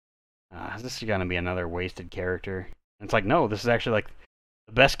like, is this gonna be another wasted character? And it's like, no, this is actually like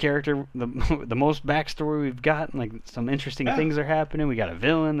the best character, the most backstory we've got. And, like some interesting things are happening. We got a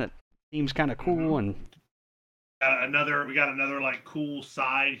villain that seems kind of cool, and we got another like cool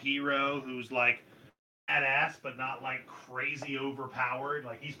side hero who's like badass, but not like crazy overpowered.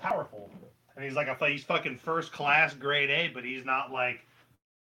 Like he's powerful, and he's fucking first class, grade A, but he's not like.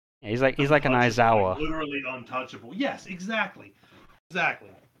 Yeah, he's like an Aizawa. Like literally untouchable. Yes, exactly. Except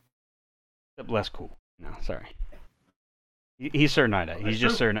less cool. No, sorry. He's Sir Night. He's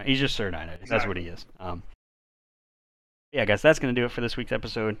just Sir Night. Exactly. That's what he is. Yeah, guys, that's gonna do it for this week's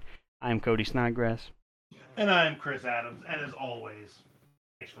episode. I'm Cody Snodgrass. And I'm Chris Adams. And as always,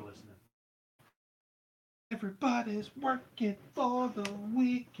 thanks for listening. Everybody's working for the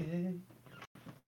weekend.